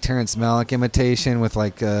like Terrence Malick imitation with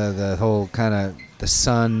like the whole kind of the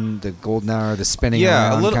sun, the golden hour, the spinning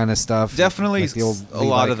around kind of stuff? Definitely like the old a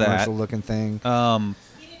lot of that commercial looking thing.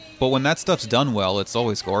 But when that stuff's done well, it's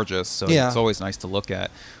always gorgeous. So Yeah. it's always nice to look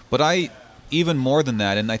at. But even more than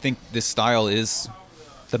that, and I think this style is,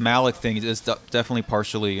 the Malick thing is definitely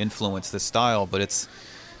partially influenced this style, but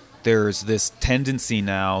there's this tendency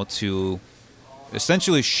now to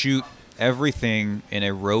essentially shoot everything in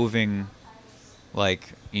a roving, like,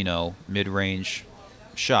 mid-range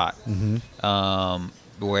shot.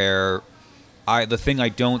 Where the thing I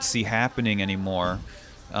don't see happening anymore,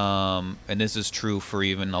 and this is true for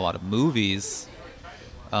even a lot of movies,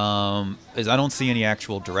 is I don't see any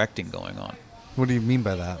actual directing going on. What do you mean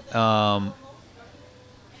by that?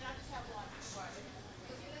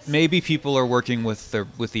 Maybe people are working with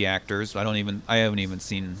the actors. I haven't even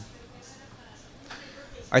seen.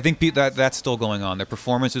 I think that's still going on. Their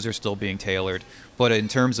performances are still being tailored, but in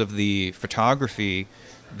terms of the photography,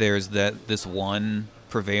 there's this one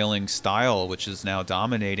prevailing style which is now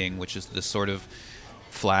dominating, which is this sort of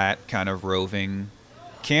flat kind of roving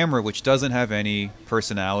camera, which doesn't have any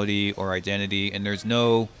personality or identity, and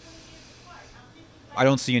I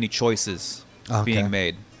don't see any choices being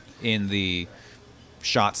made in the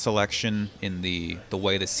shot selection, in the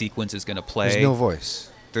way the sequence is going to play. There's no voice.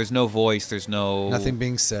 There's no voice. There's nothing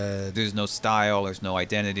being said. There's no style. There's no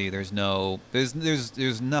identity. There's nothing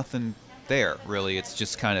there, really. It's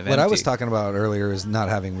just kind of what empty. I was talking about earlier is not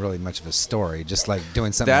having really much of a story, just like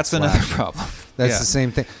doing something. That's another flashy. problem. That's Yeah. the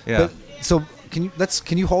same thing. Yeah. But, so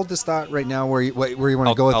can you hold this thought right now where you want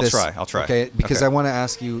to go with this? I'll try. Okay, because Okay. I want to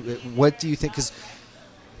ask you, what do you think? Because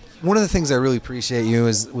one of the things I really appreciate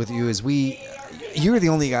with you is you're the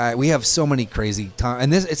only guy. We have so many crazy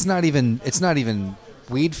and it's not even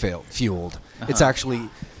weed fueled. It's actually,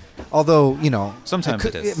 although Sometimes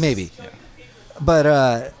it is. maybe, Yeah.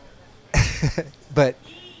 but but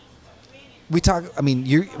we talk. I mean,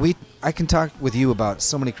 I can talk with you about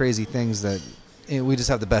so many crazy things that we just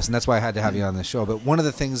have the best, and that's why I had to have you on the show. But one of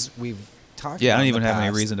the things we've talked. Yeah, about I don't in even the have any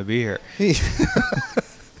past- reason to be here.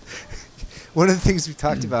 One of the things we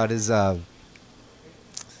talked about is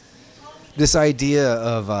this idea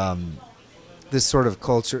of this sort of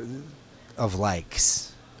culture of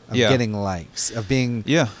likes, of Yeah. getting likes, of being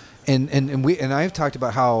Yeah. and I've talked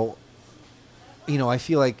about how I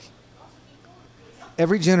feel like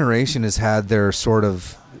every generation has had their sort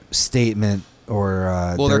of statement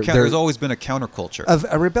or there's always been a counterculture. of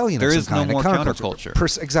a rebellion. There of is some no kind, more a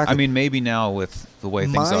counterculture. Exactly. I mean, maybe now with the way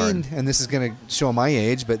things are. Mine, and this is going to show my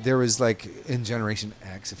age, but there was like in Generation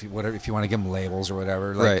X, if you want to give them labels or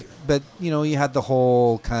whatever, like, Right. But you had the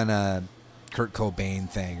whole kind of Kurt Cobain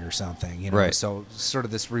thing or something, Right. So sort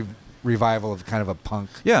of this revival of kind of a punk.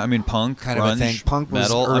 Yeah, I mean, punk, Kind grunge, of a thing. Punk was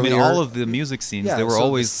metal. I mean, earlier. all of the music scenes, they were so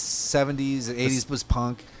always. the 70s and 80s was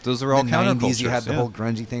punk. Those are all In the 90s you countercultures, had the yeah. whole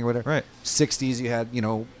grungy thing or whatever. Right. 60s you had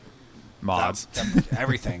Mods.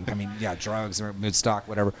 everything. I mean, yeah, drugs, Woodstock,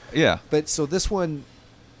 whatever. Yeah. But so this one,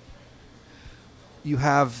 you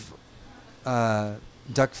have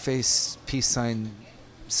duck face peace sign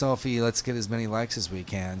selfie. Let's get as many likes as we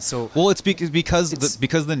can. So Well, it's because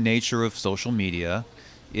the nature of social media,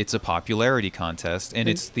 it's a popularity contest, and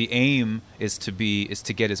it's the aim is to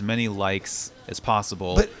get as many likes as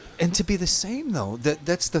possible. and to be the same though.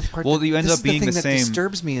 That's the part. Well, you end this up is being the the thing same. that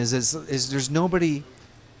disturbs me is there's nobody.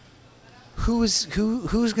 Who's going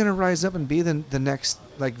to rise up and be the next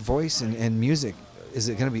like voice in music? Is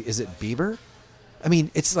it Bieber? I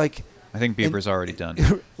mean, it's like. I think Bieber's already done.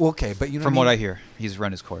 Well, okay, but From what I hear, he's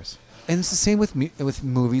run his course. And it's the same with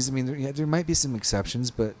movies. I mean, there might be some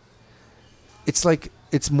exceptions, but it's like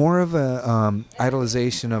it's more of a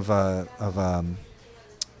idolization of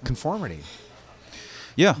conformity.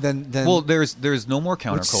 Yeah. Then well, there's no more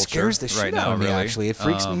counterculture which scares the shit right out now. of me. Really, Actually, it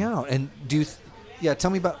freaks me out. And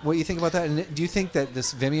tell me about what you think about that. And do you think that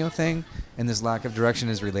this Vimeo thing and this lack of direction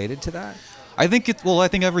is related to that? I think I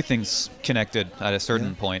think everything's connected at a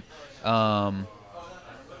certain point.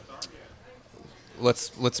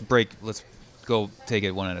 Let's go take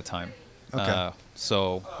it one at a time. Okay.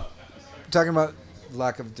 So Talking about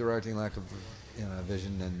lack of directing, lack of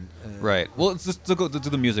vision, and right. Well, let's just go to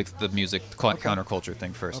the music counterculture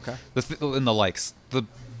thing first. Okay. In the likes,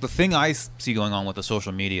 the thing I see going on with the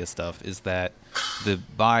social media stuff is that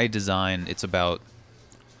by design, it's about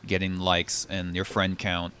getting likes and your friend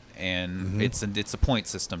count, and it's a point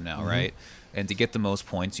system now, right? And to get the most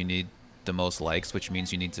points, you need the most likes, which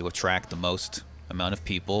means you need to attract the most amount of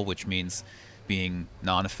people, which means being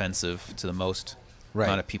non-offensive to the most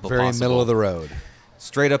amount of people Very possible. middle of the road.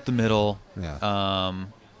 Straight up the middle. Yeah.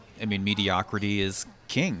 I mean, mediocrity is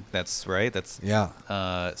king. That's right.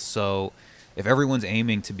 Yeah. So if everyone's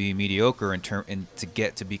aiming to be mediocre and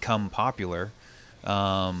to become popular,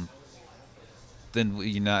 then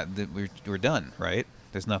we're done, right?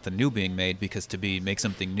 There's nothing new being made, because to make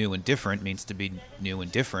something new and different means to be new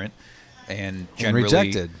and different, and generally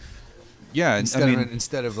rejected. Yeah,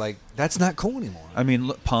 Instead of like, that's not cool anymore. I mean,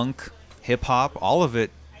 look, punk, hip hop, all of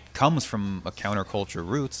it comes from a counterculture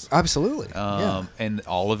roots. Absolutely. And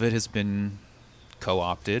all of it has been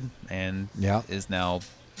co-opted and is now,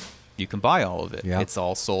 you can buy all of it. Yeah. It's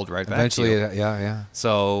all sold right back to you. Yeah.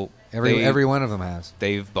 So every one of them has.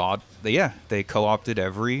 They co-opted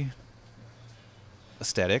every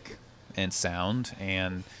aesthetic and sound,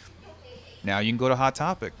 and now you can go to Hot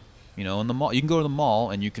Topic, in the mall. You can go to the mall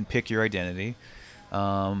and you can pick your identity.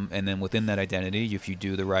 And then within that identity, if you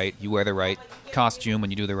wear the right costume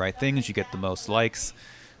and you do the right things, you get the most likes.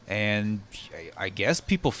 And I guess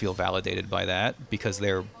people feel validated by that, because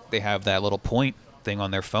they have that little point thing on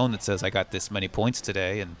their phone that says, I got this many points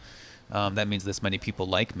today, and that means this many people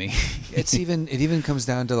like me. It even comes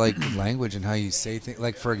down to like language and how you say things.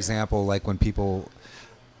 Like, for example, like when people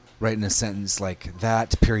write in a sentence like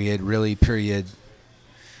that period, really period.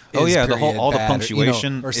 Oh yeah, period, all the bad,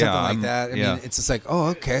 punctuation or something like that. I mean, it's just like, oh,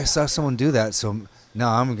 okay, I saw someone do that, so no,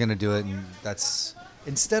 I'm gonna do it, and that's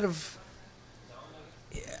instead of.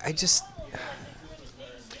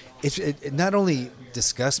 It not only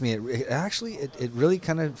disgusts me, it really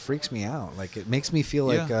kind of freaks me out. Like, it makes me feel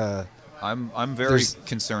like I'm very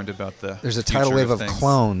concerned about there's a tidal wave of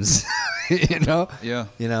clones. Yeah.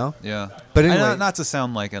 Yeah. But anyway, not to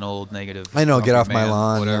sound like an old negative. I know, get off my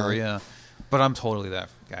lawn. Whatever. Yeah. But I'm totally that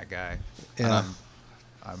guy. Yeah. And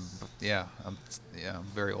I'm a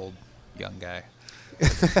very old young guy.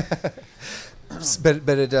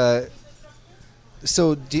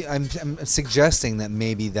 So I'm suggesting that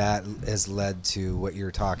maybe that has led to what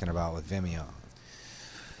you're talking about with Vimeo.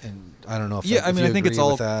 And I don't know if I think it's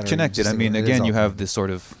all connected. I mean, again, you have this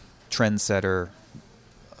sort of trendsetter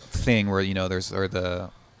thing where there's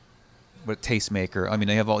tastemaker. I mean,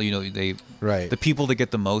 they have all the people that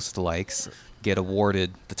get the most likes get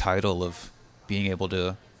awarded the title of being able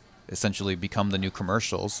to essentially become the new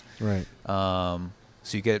commercials. Right. So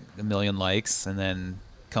you get 1 million likes, and then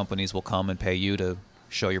companies will come and pay you to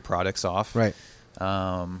show your products off. Right.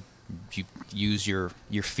 You use your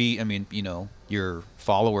feed. I mean, your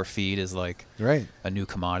follower feed is like a new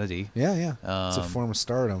commodity. Yeah. It's a form of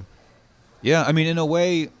stardom. Yeah. I mean, in a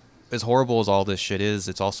way, as horrible as all this shit is,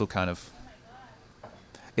 it's also kind of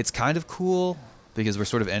cool, because we're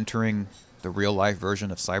sort of entering the real life version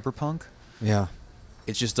of cyberpunk. Yeah.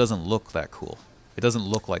 It just doesn't look that cool. It doesn't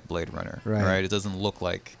look like Blade Runner. Right. It doesn't look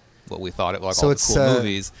like what we thought it was. So all it's the cool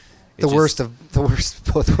movies. The worst of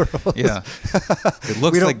both worlds. Yeah. It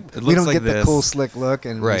looks like this. We don't get the cool, slick look,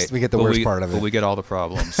 and we get the worst part of it. But we get all the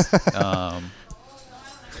problems.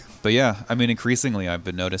 But yeah, I mean, increasingly, I've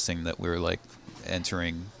been noticing that we're like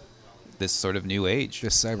entering this sort of new age.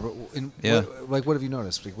 This cyber. What have you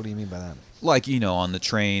noticed? Like, what do you mean by that? Like, on the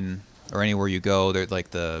train or anywhere you go, they're like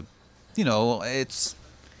it's,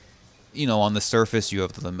 on the surface, you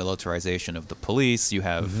have the militarization of the police. You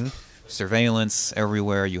have surveillance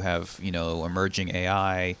everywhere. You have, emerging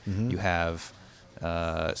AI. You have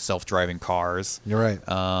self-driving cars. You're right.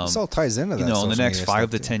 This all ties into that. In the next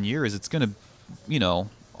 5 to 10 years, it's going to,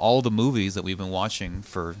 all the movies that we've been watching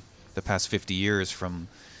for the past 50 years, from,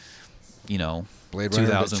 Blade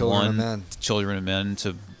Runner 2001, Children of Men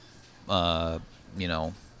to,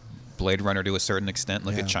 Blade Runner to a certain extent.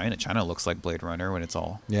 Look at China. China looks like Blade Runner when it's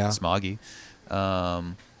all smoggy.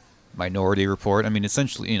 Minority Report. I mean,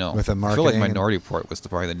 essentially, with the I feel like Minority Report was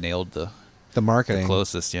probably that nailed the marketing the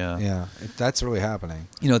closest. Yeah, that's really happening.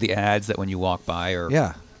 The ads that when you walk by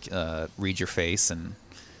or read your face, and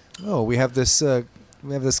we have this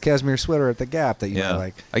cashmere sweater at the Gap that you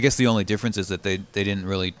like. I guess the only difference is that they didn't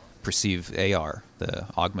really perceive AR, the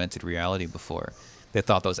augmented reality, before. They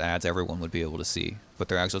thought those ads everyone would be able to see, but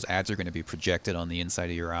those ads are going to be projected on the inside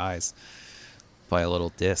of your eyes by a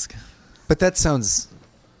little disc. But that sounds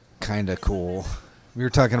kind of cool. We were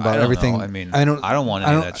talking about everything. I mean, I don't want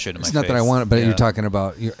any of that shit in my face. It's not that I want it, but you're talking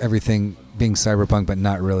about everything being cyberpunk, but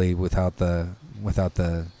not really without the.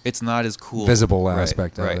 It's not as cool visible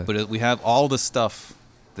aspect of it. Right, but we have all the stuff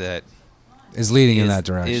that is leading in that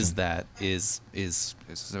direction. Is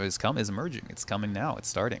emerging. It's coming now. It's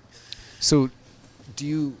starting. So, do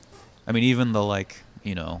you? I mean, even the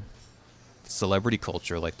celebrity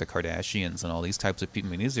culture, like the Kardashians and all these types of people.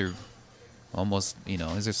 I mean, these are almost,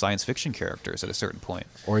 these are science fiction characters at a certain point.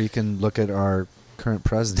 Or you can look at our current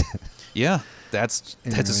president. Yeah, that's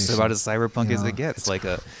just about as cyberpunk as it gets. Like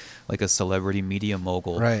a celebrity media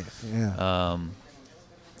mogul, right? Yeah.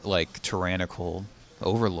 Like tyrannical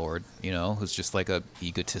overlord, who's just like a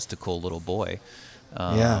egotistical little boy.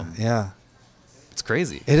 Yeah. It's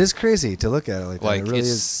crazy. It is crazy to look at it like that. It really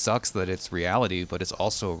is. Sucks that it's reality, but it's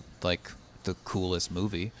also like the coolest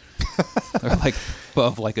movie, or like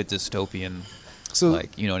of like a dystopian. So,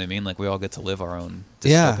 like, you know what I mean? Like, we all get to live our own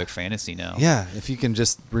dystopic fantasy now. Yeah, if you can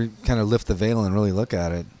just kind of lift the veil and really look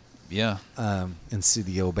at it. Yeah. And see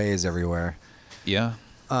the obeys everywhere. Yeah.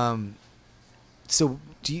 So,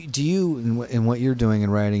 do you in what you're doing in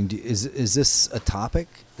writing, is this a topic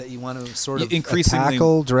that you want to sort of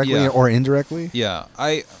tackle directly or indirectly? Yeah.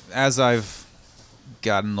 As I've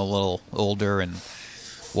gotten a little older and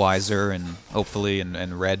wiser and hopefully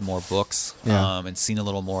and read more books and seen a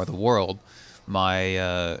little more of the world,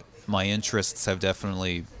 my interests have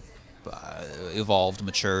definitely evolved,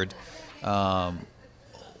 matured,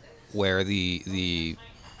 where the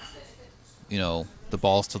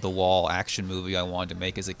balls to the wall action movie I wanted to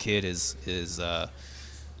make as a kid is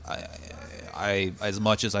I as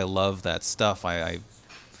much as I love that stuff, I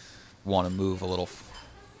want to move a little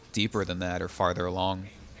deeper than that or farther along.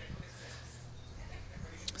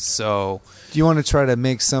 So, do you want to try to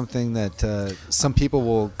make something that some people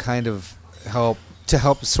will kind of help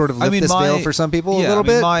sort of lift this veil for some people a little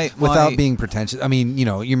bit without being pretentious? I mean,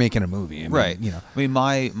 you're making a movie, right? I mean,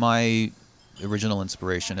 my original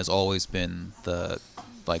inspiration has always been the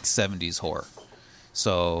 70s horror.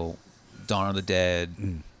 So, Dawn of the Dead,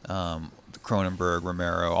 Cronenberg,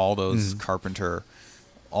 Romero, all those Carpenter,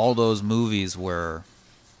 all those movies were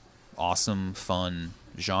awesome, fun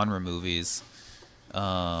genre movies.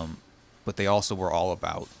 But they also were all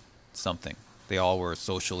about something. They all were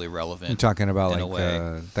socially relevant. You're talking about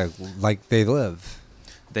like They Live.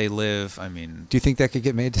 They Live. I mean, do you think that could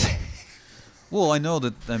get made today? Well, I know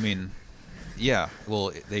that. I mean, yeah.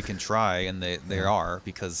 Well, they can try, and they are,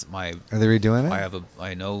 because are they redoing it?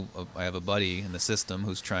 I have a buddy in the system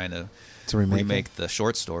who's trying to remake the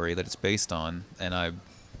short story that it's based on, and I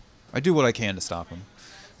do what I can to stop him,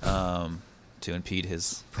 to impede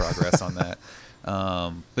his progress on that.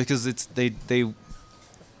 Because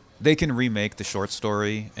they can remake the short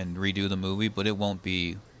story and redo the movie, but it won't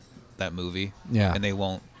be that movie. Yeah. And they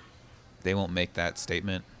won't make that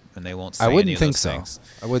statement, and they won't say I wouldn't any of think those so. things.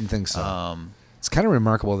 I wouldn't think so. It's kind of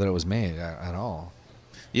remarkable that it was made at all.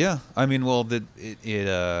 Yeah. I mean, well,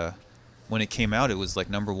 when it came out, it was like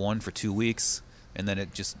 #1 for 2 weeks, and then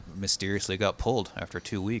it just mysteriously got pulled after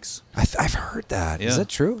 2 weeks. I've heard that. Yeah. Is that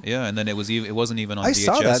true? Yeah, and then it wasn't even on VHS. I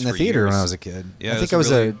saw that in the theater when I was a kid. Yeah, I think I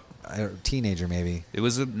was a teenager, maybe. It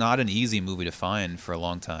was not an easy movie to find for a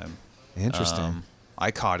long time. Interesting.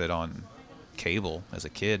 I caught it on cable as a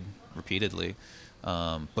kid repeatedly,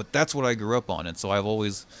 but that's what I grew up on, and so I've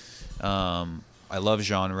always I love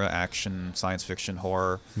genre, action, science fiction,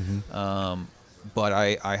 horror, but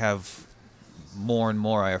I have more and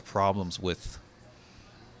more I have problems with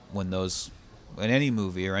when any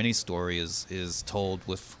movie or any story is told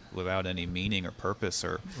without any meaning or purpose,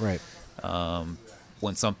 or right.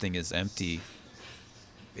 When something is empty,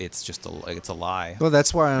 it's just it's a lie. Well,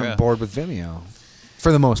 that's why I'm bored with Vimeo,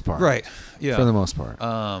 for the most part. Right. Yeah. For the most part.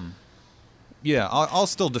 Yeah, I'll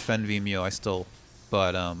still defend Vimeo.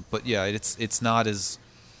 But yeah, it's not as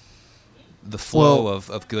the flow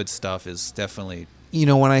of good stuff is definitely.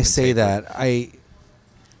 When I say that,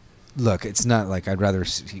 look, it's not like I'd rather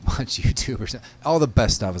watch YouTube or something. All the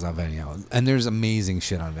best stuff is on Vimeo, and there's amazing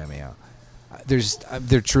shit on Vimeo.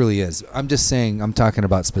 There truly is. I'm just saying, I'm talking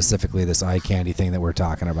about specifically this eye candy thing that we're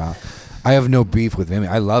talking about. I have no beef with Vimeo.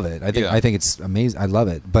 I love it. I think it's amazing. I love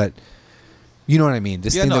it. But you know what I mean?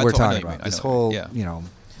 This thing that we're talking about. This whole,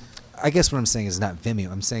 I guess what I'm saying is not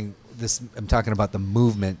Vimeo. I'm saying this. I'm talking about the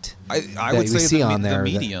movement. I would say the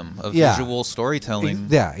medium of visual storytelling.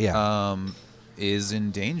 Is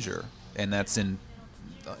in danger, and that's in.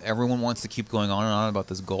 Everyone wants to keep going on and on about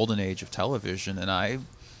this golden age of television, and I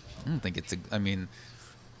don't think it's. I mean,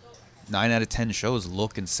 9 out of 10 shows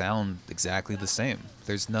look and sound exactly the same.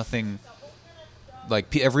 There's nothing.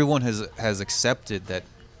 Like, everyone has accepted that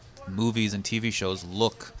movies and TV shows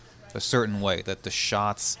look a certain way. That the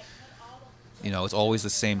shots, it's always the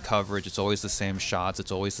same coverage. It's always the same shots.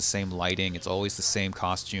 It's always the same lighting. It's always the same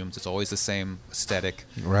costumes. It's always the same aesthetic.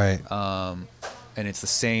 Right. and it's the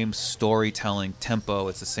same storytelling tempo.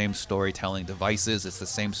 It's the same storytelling devices. It's the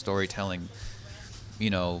same storytelling.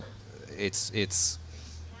 It's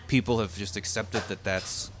people have just accepted that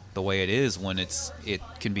that's the way it is when it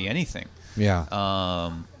can be anything. Yeah.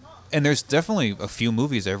 And there's definitely a few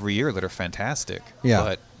movies every year that are fantastic. Yeah.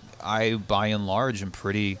 But I, by and large, am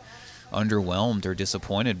pretty underwhelmed or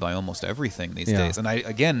disappointed by almost everything these days. And I,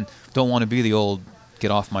 again, don't want to be the old get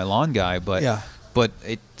off my lawn guy, but but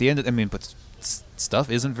at the end, but stuff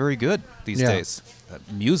isn't very good these days.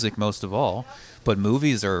 Music, most of all, but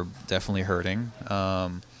movies are definitely hurting.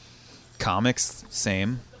 Comics,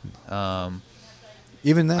 same.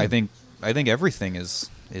 Even then, I think everything is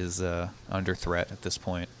under threat at this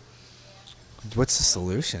point. What's the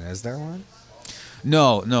solution? Is there one?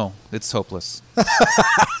 No, it's hopeless.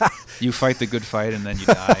 You fight the good fight and then you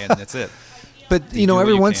die, and that's it. But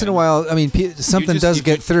every once in a while, something does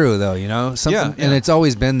get through, though. Something, and it's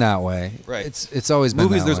always been that way. Right. It's always been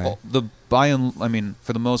movies. That There's way.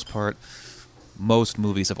 For the most part, most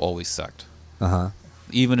movies have always sucked.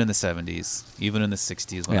 Even in the 70s, even in the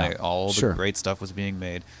 60s, when all the great stuff was being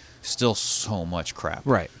made, still so much crap.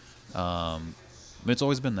 Right. It's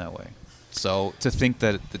always been that way. So to think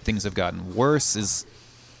that things have gotten worse is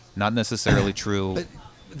not necessarily true. But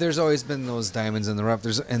there's always been those diamonds in the rough.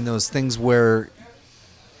 And those things where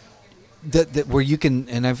where you can.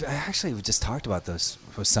 And I actually just talked about this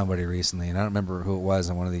with somebody recently, and I don't remember who it was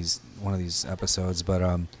on one of these episodes,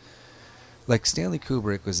 but like Stanley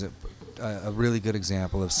Kubrick was a really good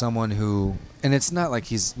example of someone who, and it's not like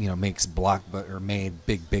he's makes or made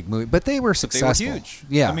big movie, but they were successful. They were huge.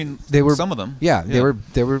 Yeah, they were some of them. Yeah, they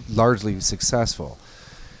were largely successful,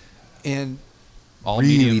 and all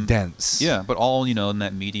really medium, dense. Yeah, but all in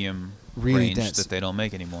that medium really range dense that they don't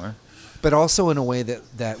make anymore. But also in a way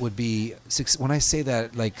that would be, when I say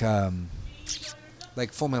that, like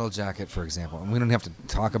Full Metal Jacket, for example, and we don't have to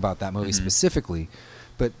talk about that movie specifically,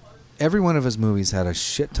 but every one of his movies had a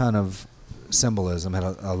shit ton of symbolism, had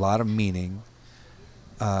a lot of meaning,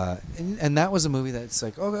 and that was a movie that's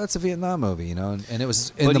like, oh, that's a Vietnam movie, and it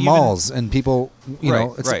was in the malls, and people,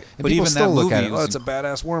 right. And but people even still that look movie at it, it's a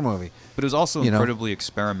badass war movie. But it was also incredibly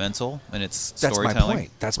experimental in its That's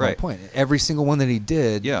storytelling. That's my point. Every single one that he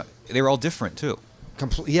did, they were all different too.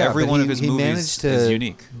 Every one of his movies managed to is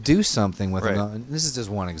unique. Do something with it. And this is just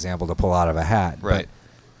one example to pull out of a hat. Right.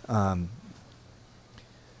 But,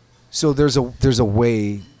 so there's a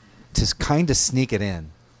way to kind of sneak it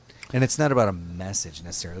in, and it's not about a message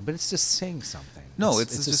necessarily, but it's just saying something. No,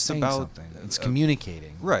 it's just about something. It's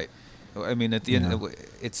communicating. Right. At the end,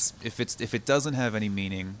 it's if it doesn't have any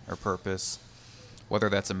meaning or purpose, whether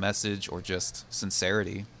that's a message or just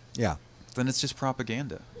sincerity, then it's just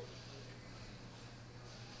propaganda.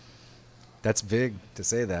 That's big to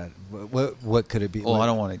say that. What could it be? Well, I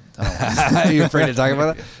don't want to. Are you afraid to talk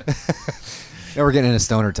about it? Now we're getting into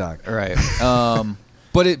stoner talk. All right.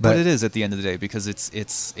 But it is at the end of the day, because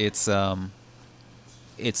it's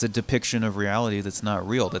a depiction of reality that's not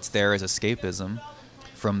real. That's there as escapism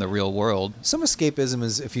from the real world. Some escapism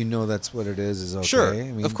is, if you know that's what it is okay.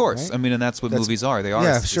 Sure, of course. Right? And that's what movies are. They are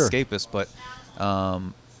escapist, but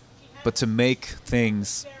to make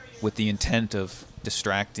things with the intent of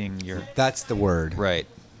distracting your... That's the word. Right.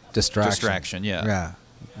 Distraction, yeah. Yeah,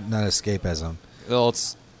 not escapism. Well,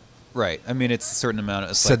 it's... Right. It's a certain amount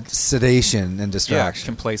of... sedation and distraction. Yeah,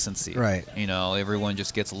 complacency. Right. Everyone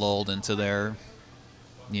just gets lulled into their...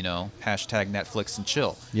 hashtag Netflix and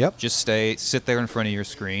chill. Yep. Just sit there in front of your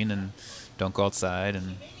screen and don't go outside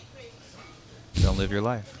and don't live your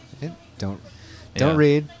life. Don't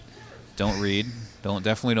read. Don't read.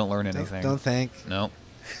 Definitely don't learn anything. Don't think. No.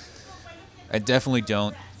 I definitely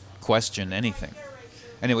don't question anything.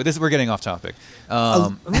 Anyway, we're getting off topic.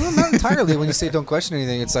 Not entirely. When you say don't question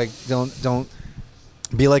anything, it's like don't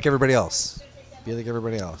be like everybody else. Be like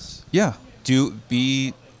everybody else. Yeah.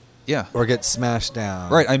 Yeah. Or get smashed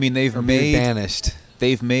down. Right. They've made banished.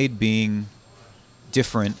 They've made being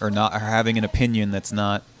different or having an opinion that's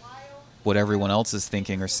not what everyone else is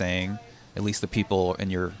thinking or saying. At least the people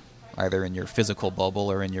either in your physical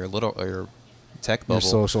bubble or in your your tech bubble, your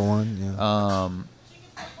social one.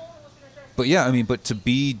 Yeah. But to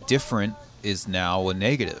be different is now a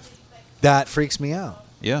negative. That freaks me out.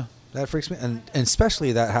 Yeah. That freaks me, and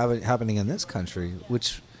especially that happening in this country,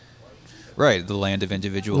 which. Right, the land of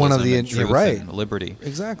individualism, one of the and truth and liberty.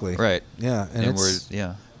 Exactly. Right. Yeah, and it's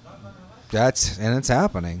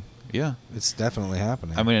happening. Yeah, it's definitely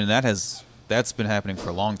happening. And that's been happening for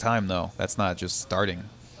a long time, though. That's not just starting.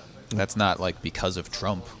 That's not like because of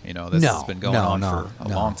Trump. This has been going on for a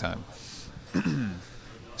long time.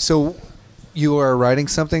 So, you are writing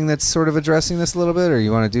something that's sort of addressing this a little bit, or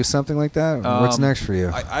you want to do something like that? What's next for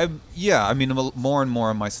you? I mean, more and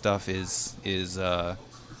more of my stuff is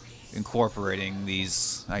incorporating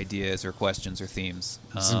these ideas or questions or themes.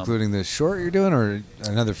 Including the short you're doing, or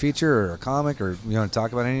another feature, or a comic, or you want to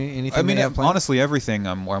talk about anything? I mean, you have planned? honestly, everything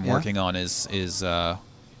I'm working on is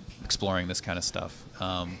exploring this kind of stuff.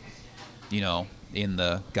 In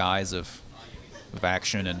the guise of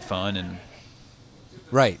action and fun and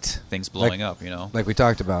right things blowing up. Like we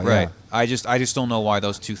talked about. Right. Yeah. I just don't know why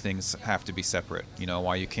those two things have to be separate.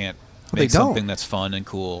 Why you can't They make don't. something that's fun and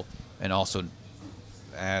cool, and also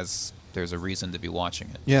as there's a reason to be watching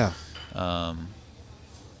it. Yeah.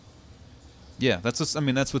 That's what's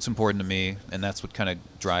important to me, and that's what kind of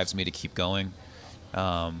drives me to keep going.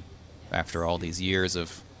 After all these years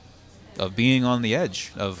of being on the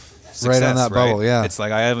edge of success, right on that bubble, yeah. It's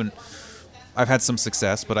like I've had some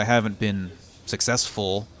success, but I haven't been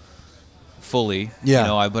successful fully.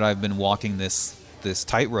 Yeah. But I've been walking this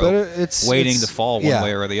tightrope, waiting to fall one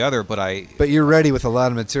way or the other. But you're ready with a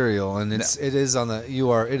lot of material, and it is going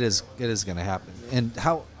to happen. And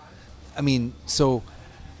how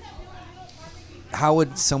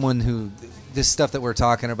would someone this stuff that we're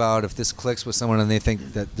talking about, if this clicks with someone and they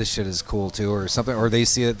think that this shit is cool too, or something, or they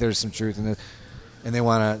see that there's some truth in it, and they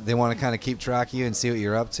want to kind of keep track of you and see what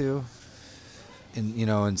you're up to, and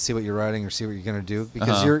and see what you're writing or see what you're going to do,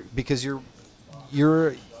 because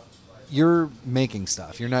you're making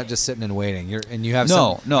stuff. You're not just sitting and waiting. You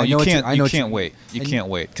can't wait. You can't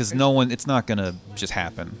wait because no one. It's not going to just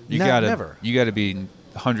happen. You gotta be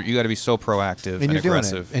 100. You got to be so proactive and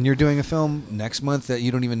aggressive. And you're doing a film next month that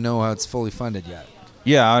you don't even know how it's fully funded yet.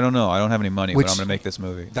 Yeah, I don't know. I don't have any money, but I'm going to make this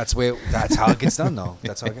movie. That's how it gets done, though.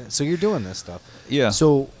 That's how it gets. So you're doing this stuff. Yeah.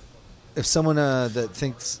 So if someone that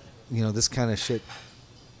thinks this kind of shit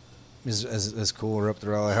is cool or up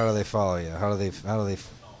their alley, how do they follow you? How do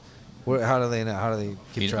they know? How do they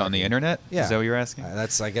keep track on the internet? Yeah. Is that what you're asking? I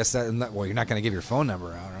guess that. Well, you're not going to give your phone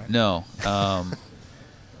number out, right? No.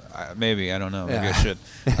 Maybe I don't know. Maybe I should.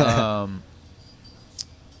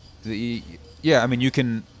 You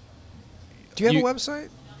can. Do you have a website?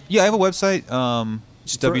 Yeah, I have a website.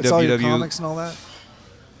 Just It's all your comics and all that.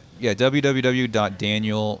 Yeah,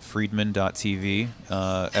 www.danielfriedman.tv.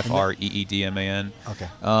 FREEDMAN. Okay.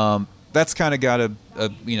 That's kind of got a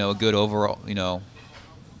good overall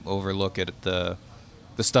overlook at the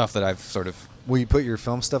stuff that I've sort of. Will you put your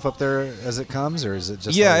film stuff up there as it comes, or is it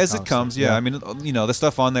just as it comes? Yeah, I mean, the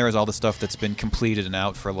stuff on there is all the stuff that's been completed and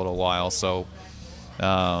out for a little while. So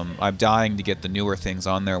I'm dying to get the newer things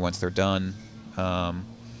on there once they're done.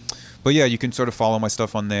 But yeah, you can sort of follow my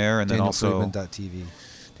stuff on there, and then also DanielFriedman.tv.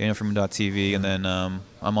 DanielFriedman.tv, and then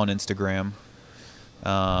I'm on Instagram.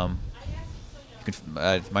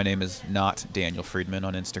 My name is not Daniel Friedman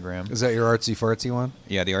on Instagram. Is that your artsy fartsy one?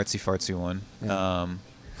 Yeah, the artsy fartsy one. Yeah.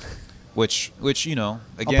 Which again, I'll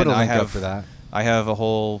put a link up for that. I have a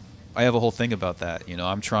whole thing about that.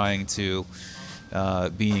 I'm trying to,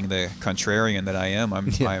 being the contrarian that I am,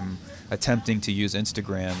 I'm attempting to use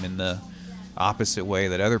Instagram in the opposite way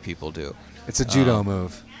that other people do. It's a judo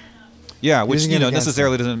move. Yeah, which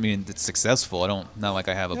necessarily doesn't mean it's successful. Not like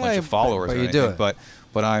I have a bunch of followers or anything. Do it.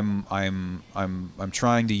 But I'm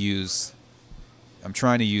trying to use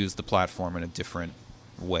the platform in a different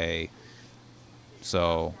way.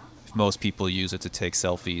 So if most people use it to take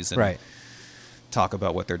selfies and talk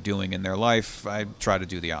about what they're doing in their life, I try to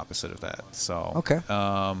do the opposite of that. So okay.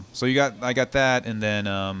 So I got that, and then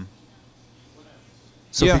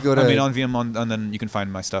so if you go to on Vimeo, and then you can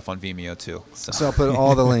find my stuff on Vimeo too. So I'll put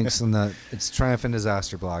all the links in it's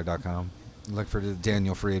triumphanddisasterblog.com. Look for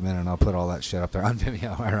Daniel Friedman, and I'll put all that shit up there on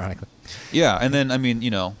Vimeo, ironically. Yeah, and then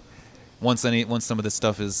once some of this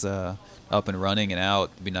stuff is up and running and out,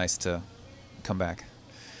 it'd be nice to come back.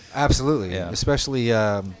 Absolutely, yeah. Especially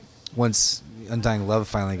once Undying Love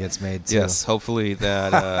finally gets made too. Yes, hopefully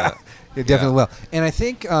that it definitely will. And I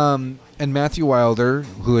think and Matthew Wilder,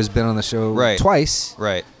 who has been on the show twice,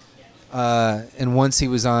 right? And once he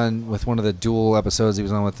was on with one of the dual episodes, he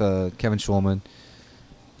was on with Kevin Schulman.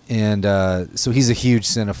 And so he's a huge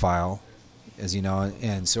cinephile, as you know,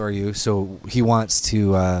 and so are you. So he wants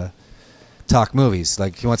to talk movies.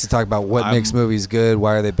 Like, he wants to talk about what makes movies good,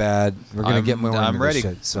 why are they bad. We're going to get more into this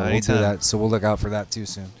shit. So we'll do that. So we'll look out for that too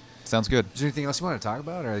soon. Sounds good. Is there anything else you want to talk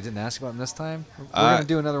about, or I didn't ask about this time? We're going to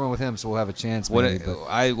do another one with him, so we'll have a chance.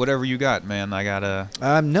 Whatever you got, man. I gotta.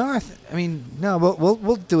 No.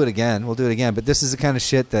 We'll do it again. We'll do it again. But this is the kind of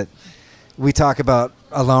shit that we talk about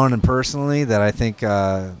alone and personally that I think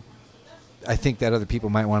that other people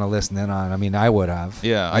might want to listen in on. I mean, I would have.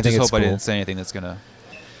 Yeah, I just hope I didn't say anything that's gonna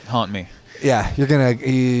haunt me. Yeah,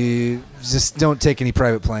 you just don't take any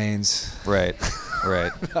private planes. Right.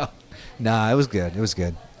 Nah, it was good. It was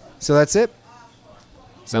good. So that's it.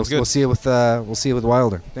 Sounds good. We'll see you with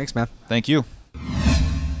Wilder. Thanks, man. Thank you.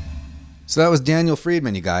 So that was Daniel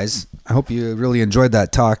Friedman, you guys. I hope you really enjoyed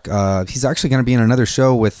that talk. He's actually going to be in another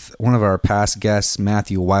show with one of our past guests,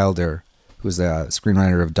 Matthew Wilder, who's the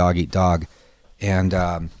screenwriter of Dog Eat Dog. And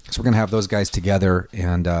so we're going to have those guys together.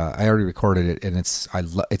 And I already recorded it, and it's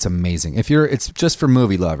amazing. It's just for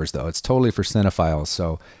movie lovers, though. It's totally for cinephiles.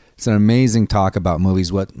 So it's an amazing talk about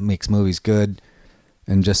movies, what makes movies good,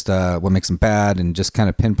 and just what makes them bad, and just kind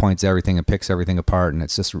of pinpoints everything and picks everything apart. And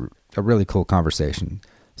it's just a really cool conversation.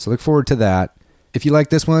 So look forward to that. If you like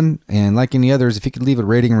this one and like any others, if you could leave a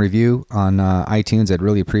rating and review on iTunes, I'd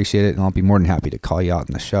really appreciate it. And I'll be more than happy to call you out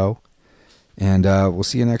in the show. And we'll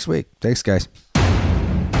see you next week. Thanks, guys.